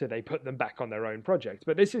do this. So they put them back on their own project.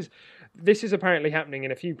 But this is apparently happening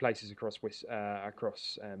in a few places across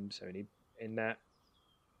Sony, in that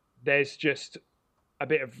there's just a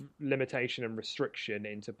bit of limitation and restriction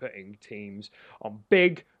into putting teams on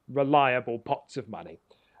big, reliable pots of money.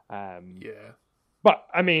 But,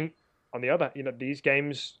 I mean, on the other, these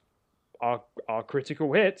games are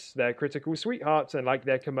critical hits. They're critical sweethearts, and like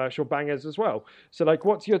they're commercial bangers as well. So like,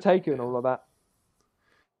 what's your take on all of that?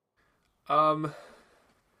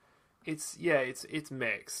 It's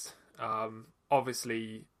mixed.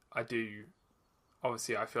 Obviously, I do.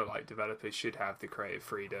 Obviously, I feel like developers should have the creative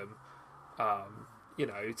freedom,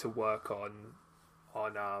 to work on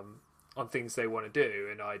things they want to do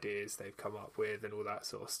and ideas they've come up with and all that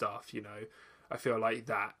sort of stuff. I feel like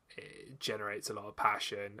that it generates a lot of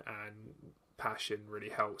passion, and passion really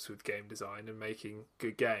helps with game design and making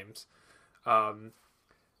good games.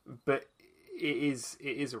 But it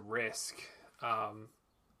is a risk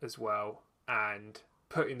as well, and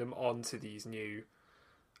putting them onto these new,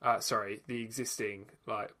 the existing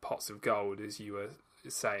like pots of gold, as you were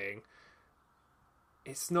saying,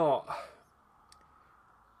 it's not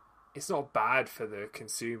bad for the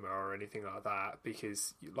consumer or anything like that,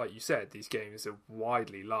 because like you said, these games are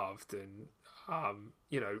widely loved, and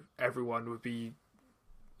everyone would be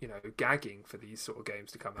gagging for these sort of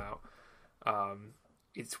games to come out.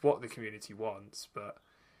 It's what the community wants, but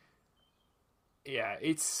yeah,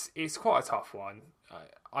 it's quite a tough one.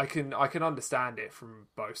 I can understand it from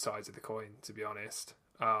both sides of the coin, to be honest.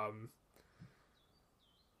 I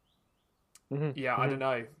don't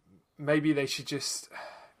know, maybe they should just,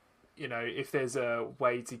 if there's a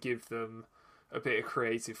way to give them a bit of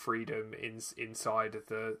creative freedom inside of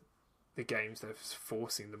the games they're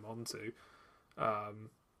forcing them onto,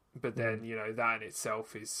 but then that in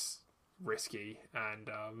itself is risky, and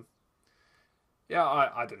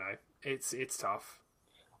I don't know, it's tough.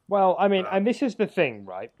 Well, I mean, and this is the thing,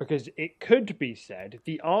 right? Because it could be said,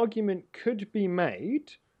 the argument could be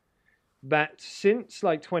made that since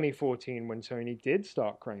like 2014, when Sony did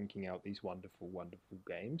start cranking out these wonderful, wonderful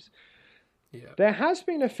games, there has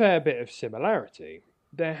been a fair bit of similarity.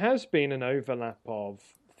 There has been an overlap of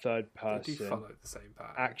third-person,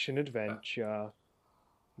 action adventure,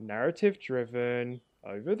 narrative-driven,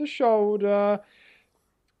 over-the-shoulder.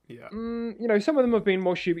 Yeah. Some of them have been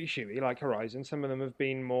more shooty, like Horizon. Some of them have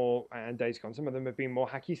been more, and Days Gone. Some of them have been more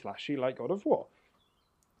hacky-slashy, like God of War.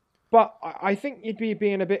 But I think you'd be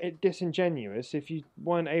being a bit disingenuous if you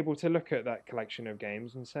weren't able to look at that collection of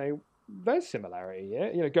games and say, there's similarity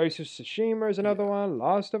here. Ghost of Tsushima is another one,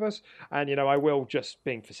 Last of Us. And, I will, just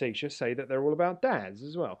being facetious, say that they're all about dads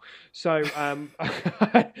as well. So, I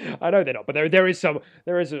know they're not, but there is a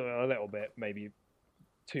little bit, maybe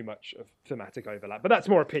too much of thematic overlap. But that's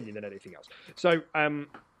more opinion than anything else. So, and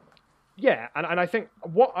I think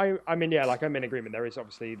I'm in agreement. There is a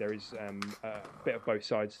bit of both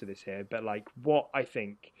sides to this here, but like what I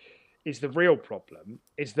think is the real problem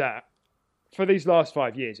is that for these last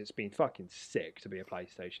 5 years, it's been fucking sick to be a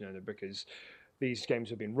PlayStation owner, because these games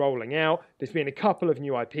have been rolling out. There's been a couple of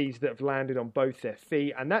new IPs that have landed on both their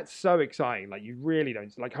feet, and that's so exciting. Like, you really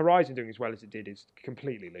don't... Like, Horizon doing as well as it did is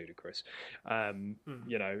completely ludicrous.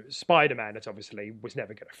 Spider-Man, it obviously was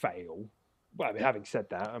never going to fail. Well, I mean, having said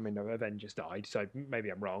that, I mean, Avengers died, so maybe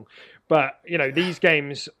I'm wrong. But, these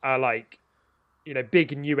games are like,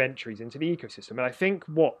 big new entries into the ecosystem. And I think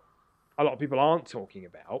what a lot of people aren't talking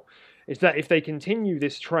about is that if they continue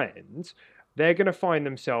this trend, they're going to find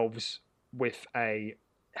themselves with a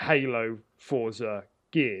Halo, Forza,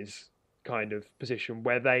 Gears kind of position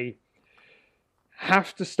where they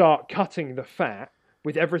have to start cutting the fat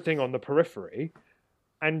with everything on the periphery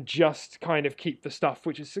and just kind of keep the stuff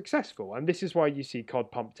which is successful. And this is why you see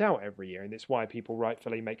COD pumped out every year, and it's why people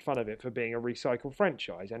rightfully make fun of it for being a recycled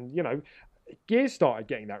franchise. And, Gears started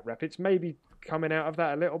getting that rep. It's maybe coming out of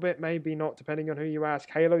that a little bit, maybe not, depending on who you ask.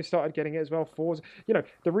 Halo started getting it as well. Forza.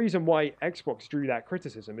 The reason why Xbox drew that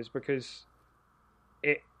criticism is because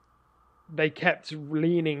they kept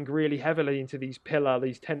leaning really heavily into these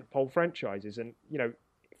tentpole franchises. And,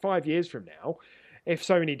 5 years from now, if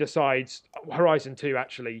Sony decides Horizon 2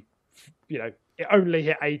 actually, it only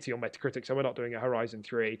hit 80 on Metacritic, so we're not doing a Horizon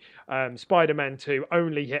 3. Spider-Man 2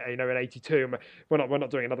 only hit, an 82, and we're not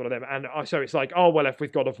doing another one of them. And so it's like, we're left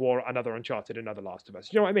with God of War, another Uncharted, another Last of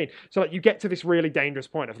Us. You know what I mean? So like, you get to this really dangerous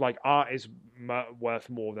point of like, art is worth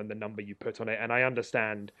more than the number you put on it. And I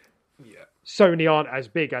understand Sony aren't as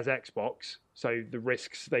big as Xbox, so the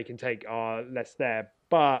risks they can take are less there.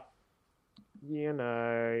 But,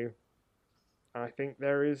 I think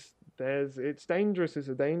it's dangerous. It's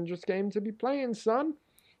a dangerous game to be playing, son.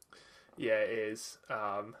 Yeah, it is.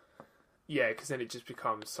 Because then it just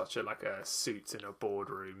becomes such a suit in a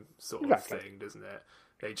boardroom sort of thing, doesn't it?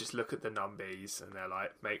 They just look at the numbers and they're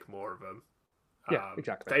like, make more of them. Yeah,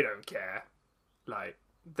 exactly. They don't care. Like,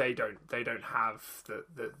 they don't have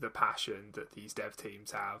the passion that these dev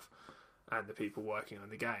teams have and the people working on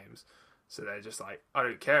the games. So they're just like, I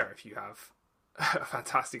don't care if you have a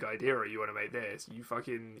fantastic idea or you want to make this. You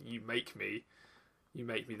make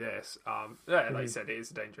me this. Like I said, it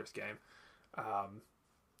is a dangerous game.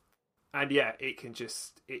 And yeah, it can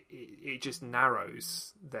just it just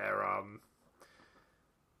narrows their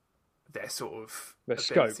sort of their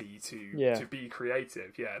ability scope. to be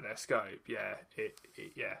creative. Yeah, their scope. Yeah,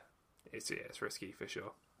 it's risky for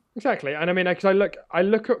sure. Exactly, and I mean, because I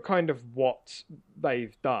look at kind of what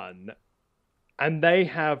they've done, and they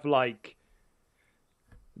have like.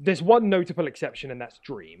 There's one notable exception, and that's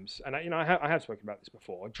Dreams. And I have spoken about this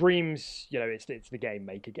before. Dreams, it's the Game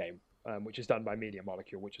Maker game, which is done by Media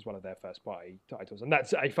Molecule, which is one of their first party titles, and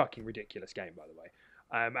that's a fucking ridiculous game, by the way.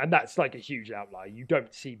 And that's like a huge outlier. You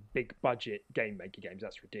don't see big budget Game Maker games.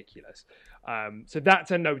 That's ridiculous. So that's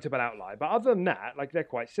a notable outlier. But other than that, like they're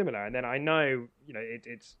quite similar. And then I know,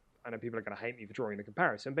 it's. I know people are going to hate me for drawing the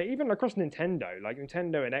comparison, but even across Nintendo, like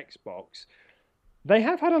Nintendo and Xbox. They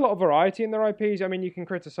have had a lot of variety in their IPs. I mean, you can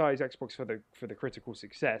criticize Xbox for the critical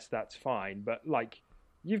success. That's fine. But, like,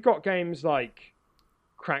 you've got games like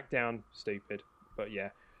Crackdown, stupid. But, yeah.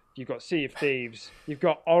 You've got Sea of Thieves. You've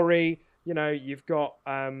got Ori. You've got...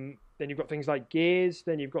 then you've got things like Gears.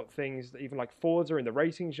 Then you've got things that even like Forza in the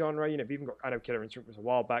racing genre. You've even got... I know Killer Instinct was a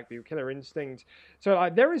while back, but Killer Instinct. So,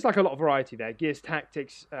 like, there is, like, a lot of variety there. Gears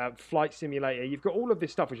Tactics, Flight Simulator. You've got all of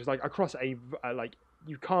this stuff, which is, like, across like,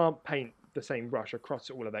 you can't paint the same brush across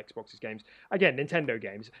all of Xbox's games. Again, Nintendo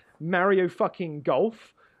games. Mario fucking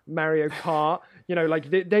Golf, Mario Kart, like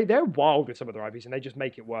they're wild with some of their IPs and they just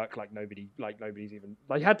make it work like nobody's even...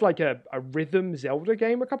 They had like a rhythm Zelda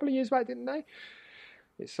game a couple of years back, didn't they?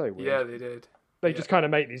 It's so weird. Yeah, they did. They just kind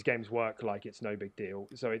of make these games work like it's no big deal.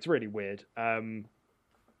 So it's really weird.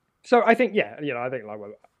 So I think,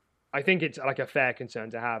 I think it's like a fair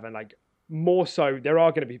concern to have, and like more so, there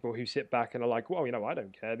are going to be people who sit back and are like, well, I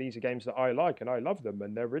don't care. These are games that I like and I love them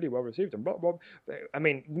and they're really well received. And blah, blah. I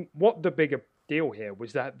mean, what the bigger deal here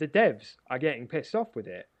was that the devs are getting pissed off with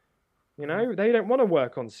it. They don't want to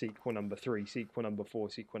work on sequel number 3, sequel number 4,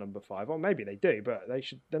 sequel number 5. Or maybe they do, but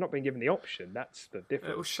they're not being given the option. That's the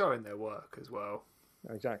difference. It will show in their work as well.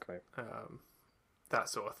 Exactly. That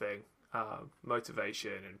sort of thing.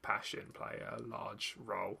 Motivation and passion play a large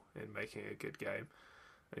role in making a good game.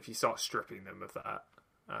 If you start stripping them of that,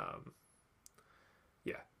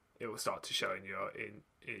 it will start to show in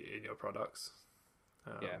your products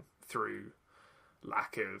through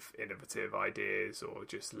lack of innovative ideas or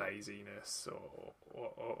just laziness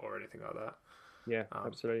or anything like that. Yeah,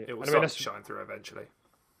 absolutely. It will start to shine through eventually.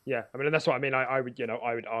 Yeah, I mean, and that's what I mean. I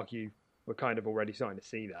would argue we're kind of already starting to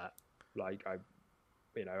see that. Like I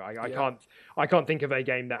can't think of a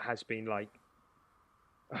game that has been like.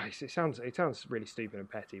 It sounds really stupid and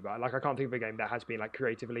petty, but like I can't think of a game that has been like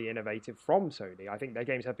creatively innovative from Sony. I think their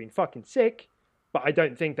games have been fucking sick, but I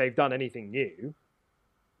don't think they've done anything new.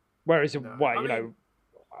 Whereas, so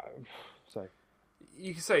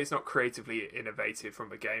you can say it's not creatively innovative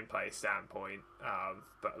from a gameplay standpoint,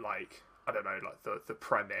 but like I don't know, like the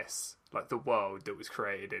premise, like the world that was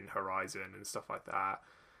created in Horizon and stuff like that.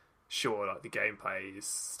 Sure, like the gameplay is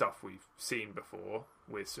stuff we've seen before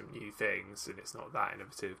with some new things, and it's not that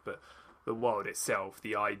innovative. But the world itself,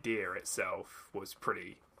 the idea itself, was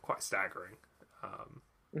quite staggering.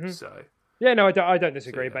 So yeah, no, I don't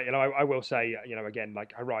disagree. So, yeah. But I will say, again,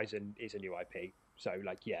 like Horizon is a new IP, so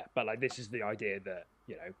like but like this is the idea that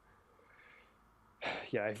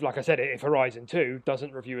if, like I said, if Horizon 2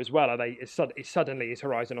 doesn't review as well, suddenly is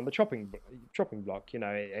Horizon on the chopping block?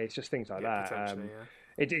 It's just things like that.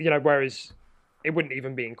 Potentially, whereas it wouldn't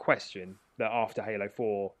even be in question that after Halo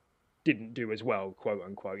 4 didn't do as well, quote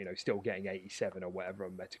unquote, still getting 87 or whatever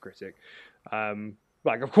on Metacritic.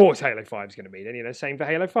 Like, of course, Halo 5 is going to meet it. Same for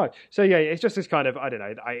Halo 5. So yeah, it's just this kind of, I don't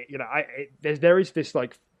know. There is this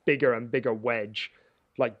like bigger and bigger wedge,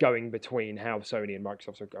 like going between how Sony and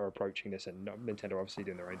Microsoft are approaching this, and Nintendo obviously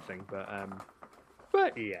doing their own thing.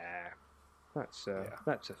 But yeah, that's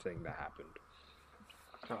a thing that happened.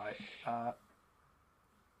 Right.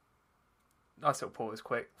 I'll still pause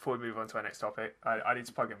quick before we move on to our next topic. I need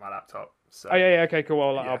to plug in my laptop. So okay,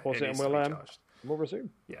 cool. I'll pause it and we'll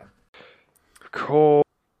resume. Yeah. Cool.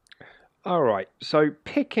 All right. So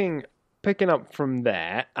picking up from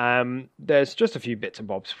there, there's just a few bits and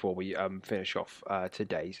bobs before we finish off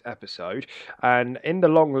today's episode. And in the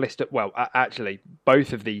long list actually,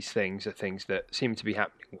 both of these things are things that seem to be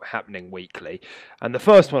happening weekly. And the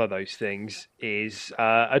first one of those things is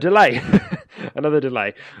a delay, another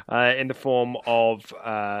delay in the form of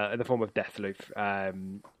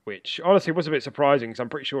Deathloop, which honestly was a bit surprising because I'm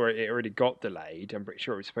pretty sure it already got delayed. I'm pretty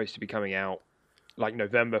sure it was supposed to be coming out like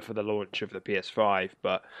November for the launch of the PS5,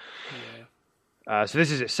 but Yeah. so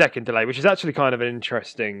this is its second delay, which is actually kind of an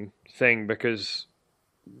interesting thing because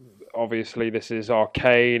obviously this is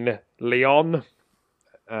Arcane Lyon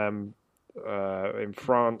in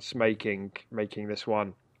France making this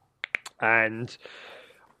one, and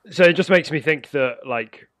so it just makes me think that,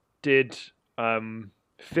 like, did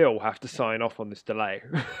Phil have to sign off on this delay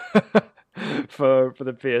for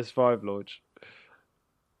the PS5 launch?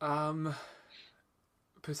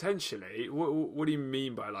 Potentially. What do you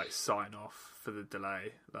mean by, like, sign off for the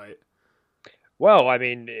delay? Like, well, I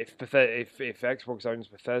mean, if Xbox owns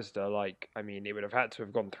Bethesda, like, I mean, it would have had to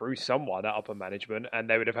have gone through someone at upper management, and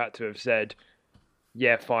they would have had to have said,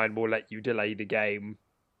 "Yeah, fine, we'll let you delay the game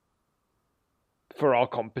for our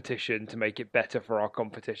competition to make it better for our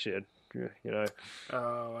competition." You know.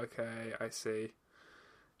 Oh, okay, I see.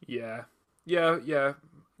 Yeah.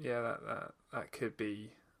 That could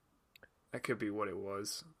be what it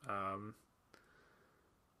was.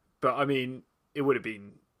 But I mean, it would have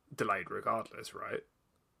been delayed regardless, right?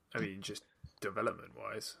 I mean, just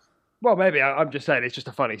development-wise. Well, maybe I'm just saying it's just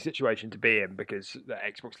a funny situation to be in because the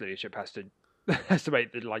Xbox leadership has to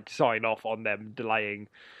make the, like, sign off on them delaying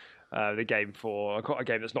the game for a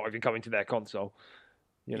game that's not even coming to their console.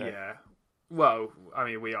 You know? Yeah. Well, I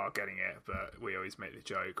mean, we are getting it, but we always make the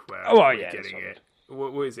joke where we're getting it.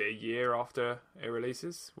 What is it? A year after it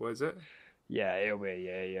releases? What is it? Yeah, it'll be a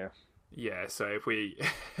year. Yeah. Yeah. So if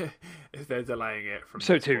they're delaying it from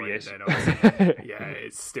 2 years, then yeah,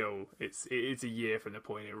 it's a year from the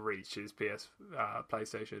point it reaches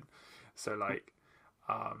PlayStation. So, like,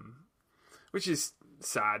 which is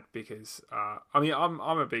sad because I mean, I'm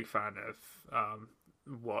a big fan of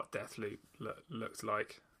what Deathloop looks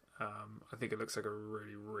like. I think it looks like a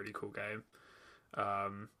really, really cool game.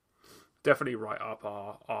 Definitely right up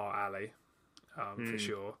our alley, for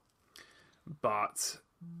sure. But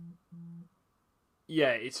yeah,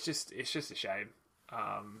 it's just a shame.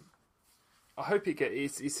 I hope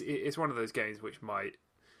it's one of those games which might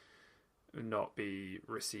not be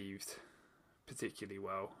received particularly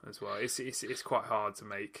well as well. It's quite hard to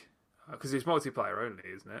make because it's multiplayer only,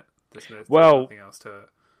 isn't it? There's nothing else to it.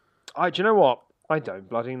 Do you know what? I don't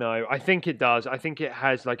bloody know. I think it does. I think it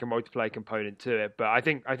has, like, a multiplayer component to it, but I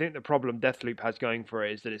think the problem Deathloop has going for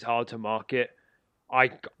it is that it's hard to market.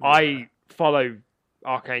 I follow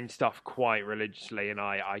Arcane stuff quite religiously, and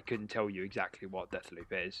I couldn't tell you exactly what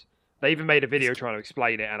Deathloop is. They even made a video trying to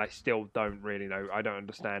explain it, and I still don't really know. I don't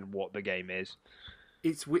understand what the game is.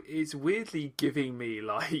 It's weirdly giving me,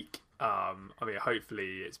 like, I mean,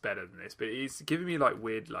 hopefully it's better than this, but it's giving me, like,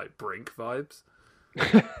 weird, like, Brink vibes.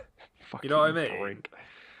 You know what I mean? Brink.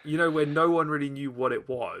 You know, where no one really knew what it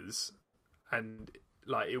was, and,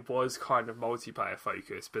 like, it was kind of multiplayer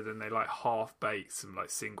focused, but then they, like, half baked some, like,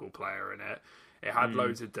 single player in it. It had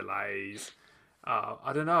loads of delays.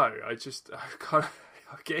 I don't know. I'm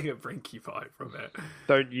getting a Brinky vibe from it.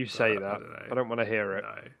 Don't you say that. I don't want to hear it.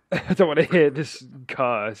 No. I don't want to hear this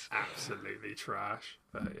curse. Absolutely trash.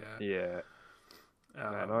 But yeah.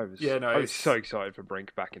 Man, I was so excited for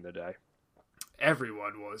Brink back in the day.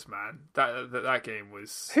 Everyone was, man. That game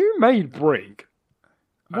was. Who made Brink?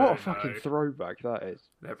 What a fucking throwback that is.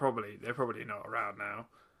 They're probably not around now.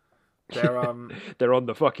 They're on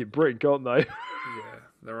the fucking brink, aren't they? Yeah,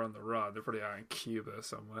 they're on the run. They're probably out in Cuba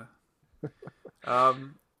somewhere.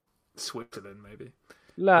 Switzerland, maybe.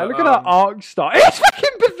 Look at that Arc Star. It's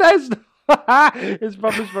fucking Bethesda. It's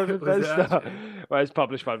published by Bethesda. Well, it's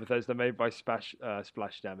published by Bethesda, made by Splash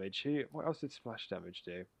Damage. What else did Splash Damage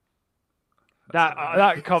do?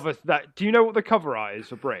 That cover. Do you know what the cover art is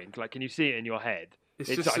for Brink? Like, can you see it in your head? It's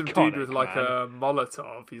just iconic, some dude with, like, a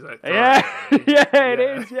Molotov. He's like, it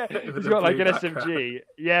is. Yeah, he's got, like, an SMG.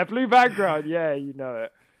 Yeah, blue background. Yeah, you know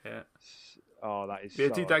it. Yeah. Oh, that is. Yeah,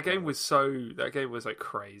 so dude, that game was like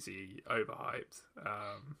crazy overhyped.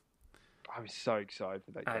 I was so excited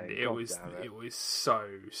for that game. And it was so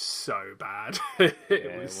bad.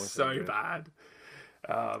 It was so good. Bad.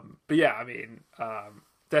 But yeah, I mean,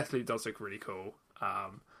 Deathloop does look really cool.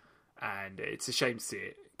 And it's a shame to see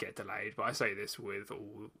it get delayed. But I say this with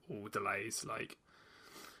all delays, like,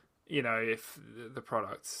 you know, if the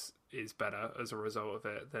product is better as a result of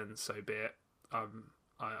it, then so be it. I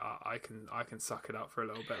can suck it up for a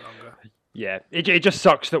little bit longer. Yeah, it just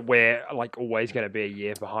sucks that we're, like, always going to be a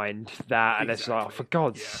year behind that, and It's like, oh, for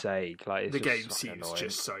God's sake, like, it's the game seems annoying.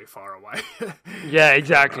 Just so far away. Yeah,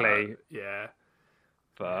 exactly. Yeah.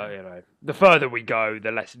 But, you know, the further we go,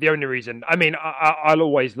 the less. The only reason, I mean, I'll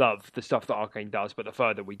always love the stuff that Arcane does, but the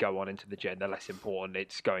further we go on into the gen, the less important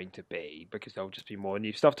it's going to be, because there'll just be more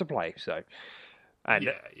new stuff to play. So, and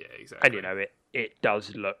yeah, exactly. And, you know, it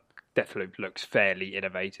does look Deathloop looks fairly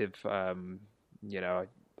innovative.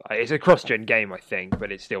 It's a cross-gen game, I think,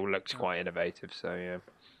 but it still looks quite innovative. So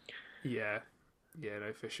yeah,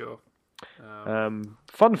 no, for sure.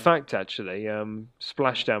 Fun fact, actually,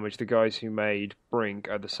 Splashdown, which the guys who made Brink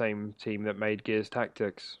are the same team that made Gears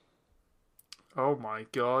Tactics. Oh my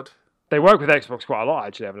god! They work with Xbox quite a lot.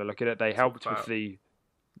 Actually, having a look at it, they helped with the.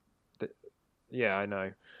 Yeah, I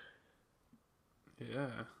know. Yeah,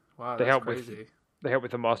 wow, that's crazy. They help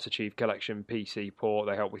with the Master Chief Collection PC port.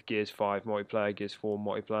 They help with Gears 5 multiplayer, Gears 4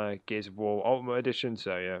 multiplayer, Gears of War Ultimate Edition.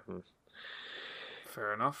 So yeah.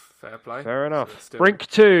 Fair enough. Fair play. Fair enough. So Brink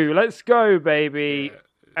 2, let's go, baby.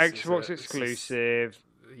 Yeah, Xbox exclusive.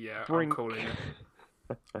 I'm calling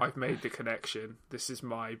it. I've made the connection. This is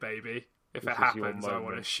my baby. If it happens, I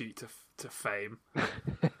want to shoot to fame.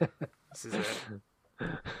 This is it.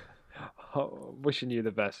 Wishing you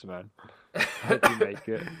the best, man. Hope you make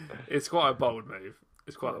it. It's quite a bold move.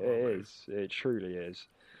 It is. It truly is.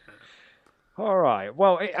 All right.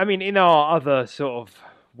 Well, in our other sort of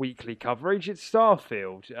weekly coverage, it's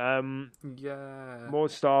Starfield. More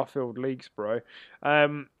Starfield leaks, bro.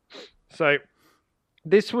 So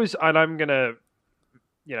this was, and I'm gonna,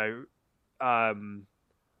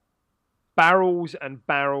 barrels and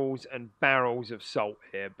barrels and barrels of salt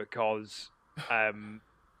here because,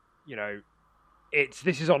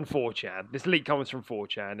 this is on 4chan. This leak comes from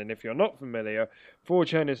 4chan, and if you're not familiar,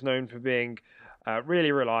 4chan is known for being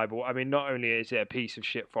really reliable. I mean, not only is it a piece of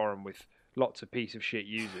shit forum with lots of piece of shit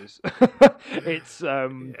users, it's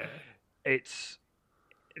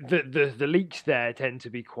the leaks there tend to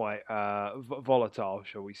be quite volatile,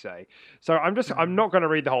 shall we say. So I'm not going to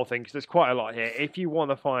read the whole thing because there's quite a lot here. If you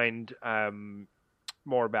want to find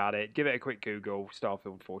more about it, give it a quick Google,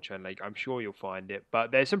 Starfield 4chan leak. I'm sure you'll find it. But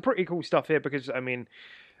there's some pretty cool stuff here because,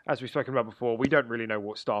 as we've spoken about before, we don't really know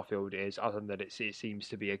what Starfield is other than that it seems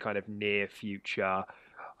to be a kind of near future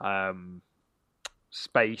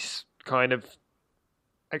space kind of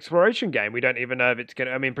exploration game. We don't even know if it's going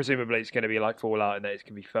to, presumably it's going to be like Fallout and that it's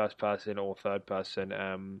going to be first person or third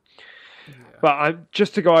person. But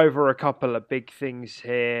just to go over a couple of big things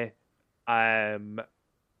here,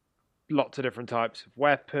 lots of different types of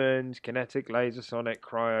weapons, kinetic, laser, sonic,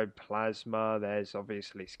 cryo, plasma. There's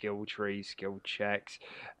obviously skill trees, skill checks.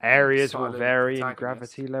 Areas will vary in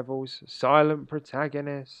gravity levels. Silent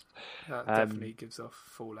protagonist. That definitely gives off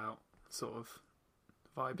Fallout sort of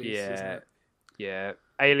vibes, isn't it? Yeah.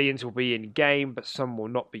 Aliens will be in game, but some will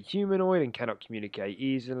not be humanoid and cannot communicate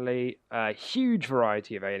easily. A huge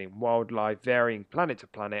variety of alien wildlife, varying planet to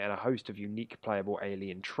planet, and a host of unique playable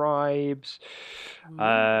alien tribes.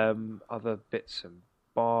 Other bits and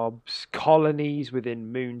bobs. Colonies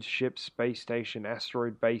within moonships, space station,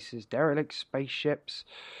 asteroid bases, derelict spaceships.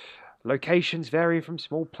 Locations vary from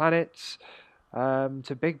small planets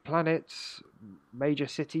to big planets. Major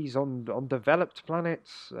cities on developed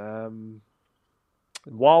planets.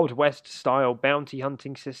 Wild West style bounty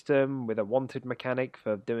hunting system with a wanted mechanic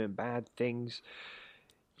for doing bad things.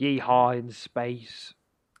 Yeehaw in space.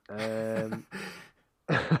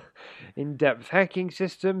 In-depth hacking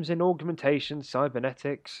systems in augmentation,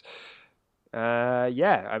 cybernetics.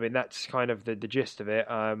 That's kind of the gist of it.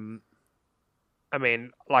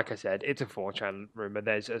 Like I said, it's a 4chan rumor.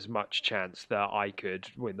 There's as much chance that I could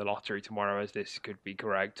win the lottery tomorrow as this could be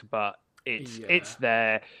correct, but it's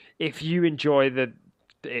there. If you enjoy the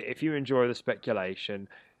speculation,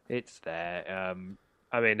 it's there.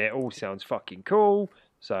 It all sounds fucking cool,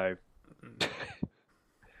 so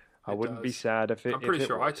I wouldn't be sad if it. I'm pretty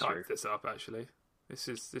sure I typed this up actually. This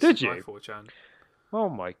is my 4chan. Oh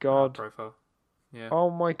my god! Profile. Yeah.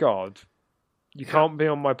 Oh my god! You can't be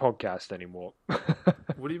on my podcast anymore.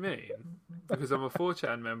 What do you mean? Because I'm a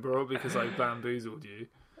 4chan member, or because I bamboozled you?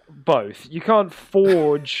 Both. You can't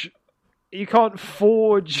forge.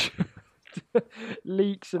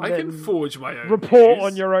 Leaks and I can forge my own report news.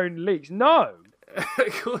 on your own leaks. No.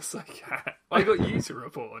 Of course I can. I got you to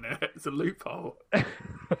report on it. It's a loophole.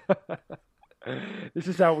 This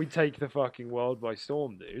is how we take the fucking world by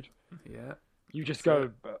storm, dude. Yeah. You just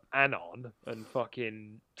go Anon and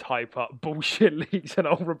fucking type up bullshit leaks and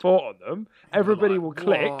I'll report on them. Everybody will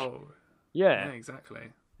click. Whoa. Yeah,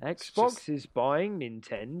 exactly. Xbox is buying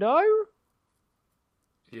Nintendo?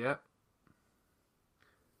 Yeah.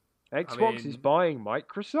 Xbox is buying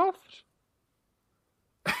Microsoft?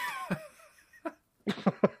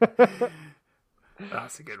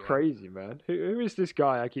 That's a good one. Crazy, man. Who is this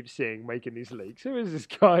guy I keep seeing making these leaks? Who is this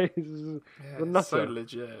guy? It's so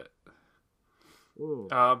legit.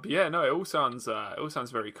 But yeah, no, it all sounds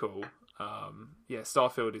very cool.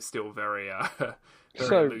 Starfield is still very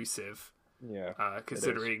elusive. Yeah.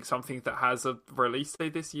 Considering something that has a release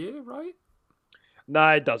date this year, right? No,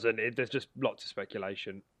 it doesn't. There's just lots of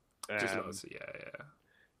speculation. Just lots,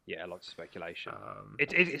 yeah, lots of speculation.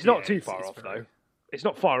 It's not too far off though. It's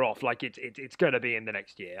not far off. Like it's going to be in the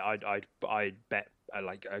next year. I'd bet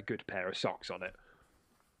like a good pair of socks on it.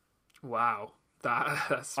 Wow,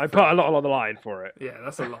 that's. I put a lot on the line for it. Yeah,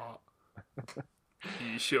 that's a lot.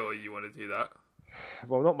 You sure you want to do that?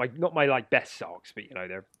 Well, not my like best socks, but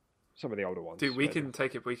they're some of the older ones. Dude, we can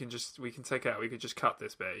take it. We can take it out. We could just cut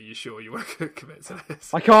this bit. Are you sure you want to commit to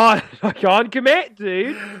this? I can't commit,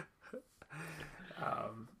 dude.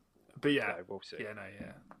 But yeah, no, we'll see.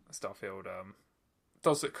 Starfield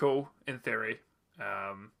does look cool in theory.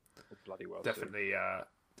 Bloody well.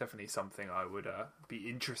 Definitely something I would be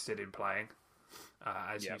interested in playing.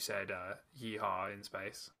 As you said, yeehaw in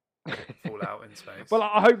space. Fallout in space. Well,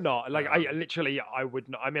 I hope not. Like, I would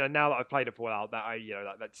not. I mean, now that I've played a Fallout, that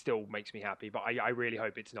that still makes me happy. But I really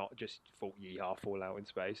hope it's not just yeehaw Fallout in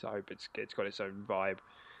space. I hope it's got its own vibe.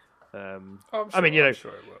 I'm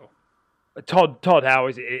sure it will. Todd Howe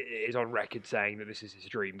is on record saying that this is his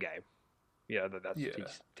dream game. He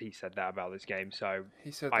said that about this game. So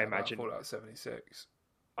he said that I imagine about Fallout 76.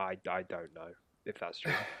 I don't know if that's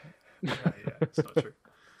true. It's not true.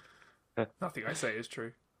 Nothing I say is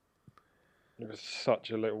true. It was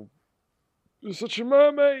such a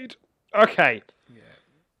mermaid. Okay. Yeah.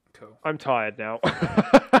 Cool. I'm tired now.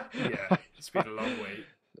 Yeah, it's been a long week.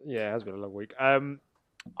 Yeah, it has been a long week.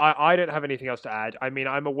 I don't have anything else to add. I mean,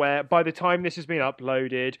 I'm aware by the time this has been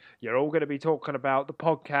uploaded, you're all going to be talking about the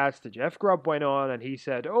podcast that Jeff Grubb went on, and he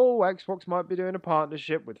said, "Oh, Xbox might be doing a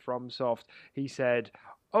partnership with FromSoft." He said,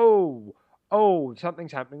 "Oh,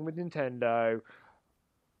 something's happening with Nintendo."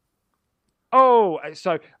 Oh,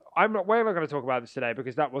 so we're not going to talk about this today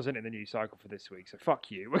because that wasn't in the news cycle for this week. So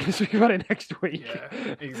fuck you. We're going to speak about it next week.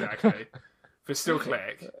 Yeah, exactly. But still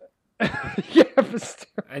click. Yeah, but still.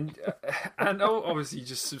 And obviously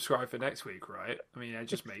just subscribe for next week, right? I mean, it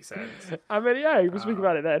just makes sense. I mean, yeah, we'll speak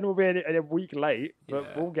about it then. We'll be in a week late,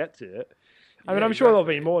 but we'll get to it. I mean, I'm sure there'll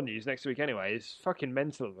be more news next week anyway. It's fucking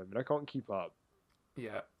mental at the moment. I can't keep up.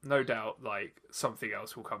 Yeah, no doubt, like, something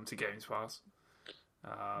else will come to Games Pass.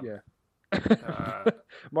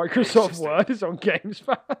 Microsoft Word is on Games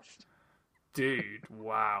Pass. Dude,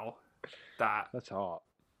 wow. That's hot.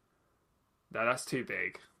 No, that's too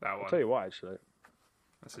big, that one. I'll tell you what, actually.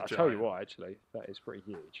 That is pretty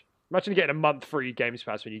huge. Imagine getting a month free Games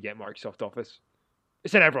Pass when you get Microsoft Office.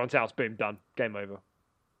 It's in everyone's house. Boom, done. Game over.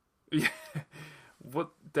 Yeah.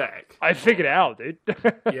 What deck? I figured it out, dude.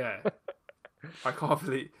 Yeah. I can't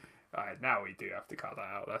believe... Alright, now we do have to cut that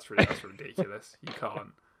out. That's ridiculous. You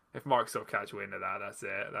can't. If Microsoft catch wind of that, that's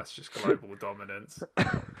it. That's just global dominance.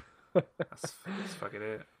 That's fucking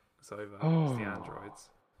it. It's over. It's the androids.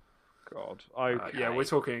 God. Okay. Yeah, we're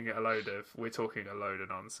talking a load of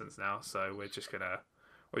nonsense now. So we're just gonna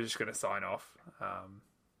sign off.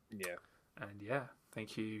 Yeah. And yeah,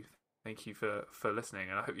 thank you for listening.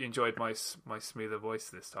 And I hope you enjoyed my smoother voice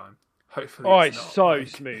this time. Hopefully, it's so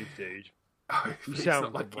smooth, dude. Hopefully you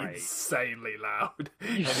sound like great. Insanely loud.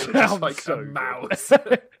 You sound just like so a mouse.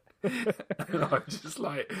 And I'm just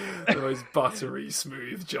like the most buttery,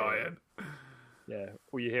 smooth giant. Yeah.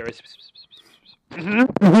 All you hear is.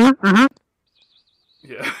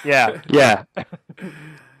 Yeah. Yeah.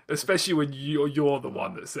 Especially when you're the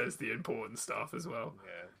one that says the important stuff as well.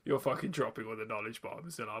 Yeah. You're fucking dropping all the knowledge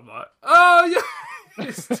bombs, and I'm like, oh yeah.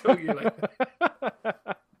 It's still you like.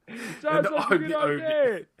 Sounds like a good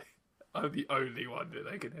idea. I'm the only one that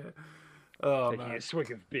they can hear. Oh, taking man. a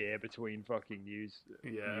swig of beer between fucking news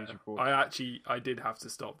reports. I did have to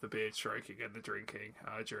stop the beard stroking and the drinking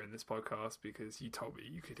during this podcast because you told me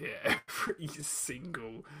you could hear every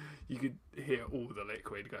single, you could hear all the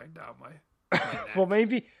liquid going down my neck. Well,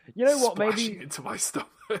 maybe you know what? Maybe into my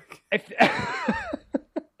stomach.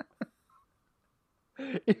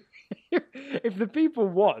 If the people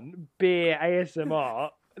want beer ASMR,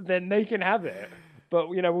 then they can have it. But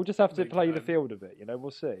we'll just have to play the field of it. We'll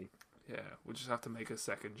see. Yeah, we'll just have to make a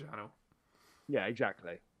second channel. Yeah,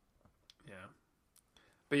 exactly. Yeah.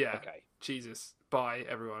 But yeah, okay. Jesus. Bye,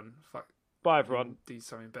 everyone. Fuck. Bye, everyone. Do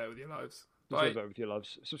something better with your lives. Do Bye. something better with your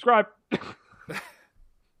lives. Subscribe.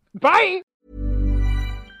 Bye!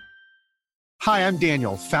 Hi, I'm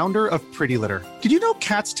Daniel, founder of Pretty Litter. Did you know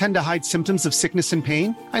cats tend to hide symptoms of sickness and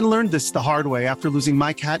pain? I learned this the hard way after losing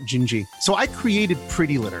my cat, Gingy. So I created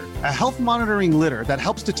Pretty Litter, a health monitoring litter that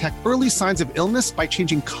helps detect early signs of illness by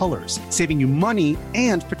changing colors, saving you money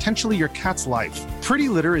and potentially your cat's life. Pretty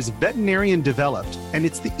Litter is veterinarian developed, and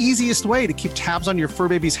it's the easiest way to keep tabs on your fur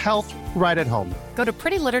baby's health right at home. Go to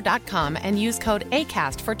prettylitter.com and use code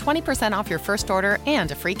ACAST for 20% off your first order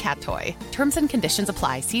and a free cat toy. Terms and conditions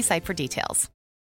apply. See site for details.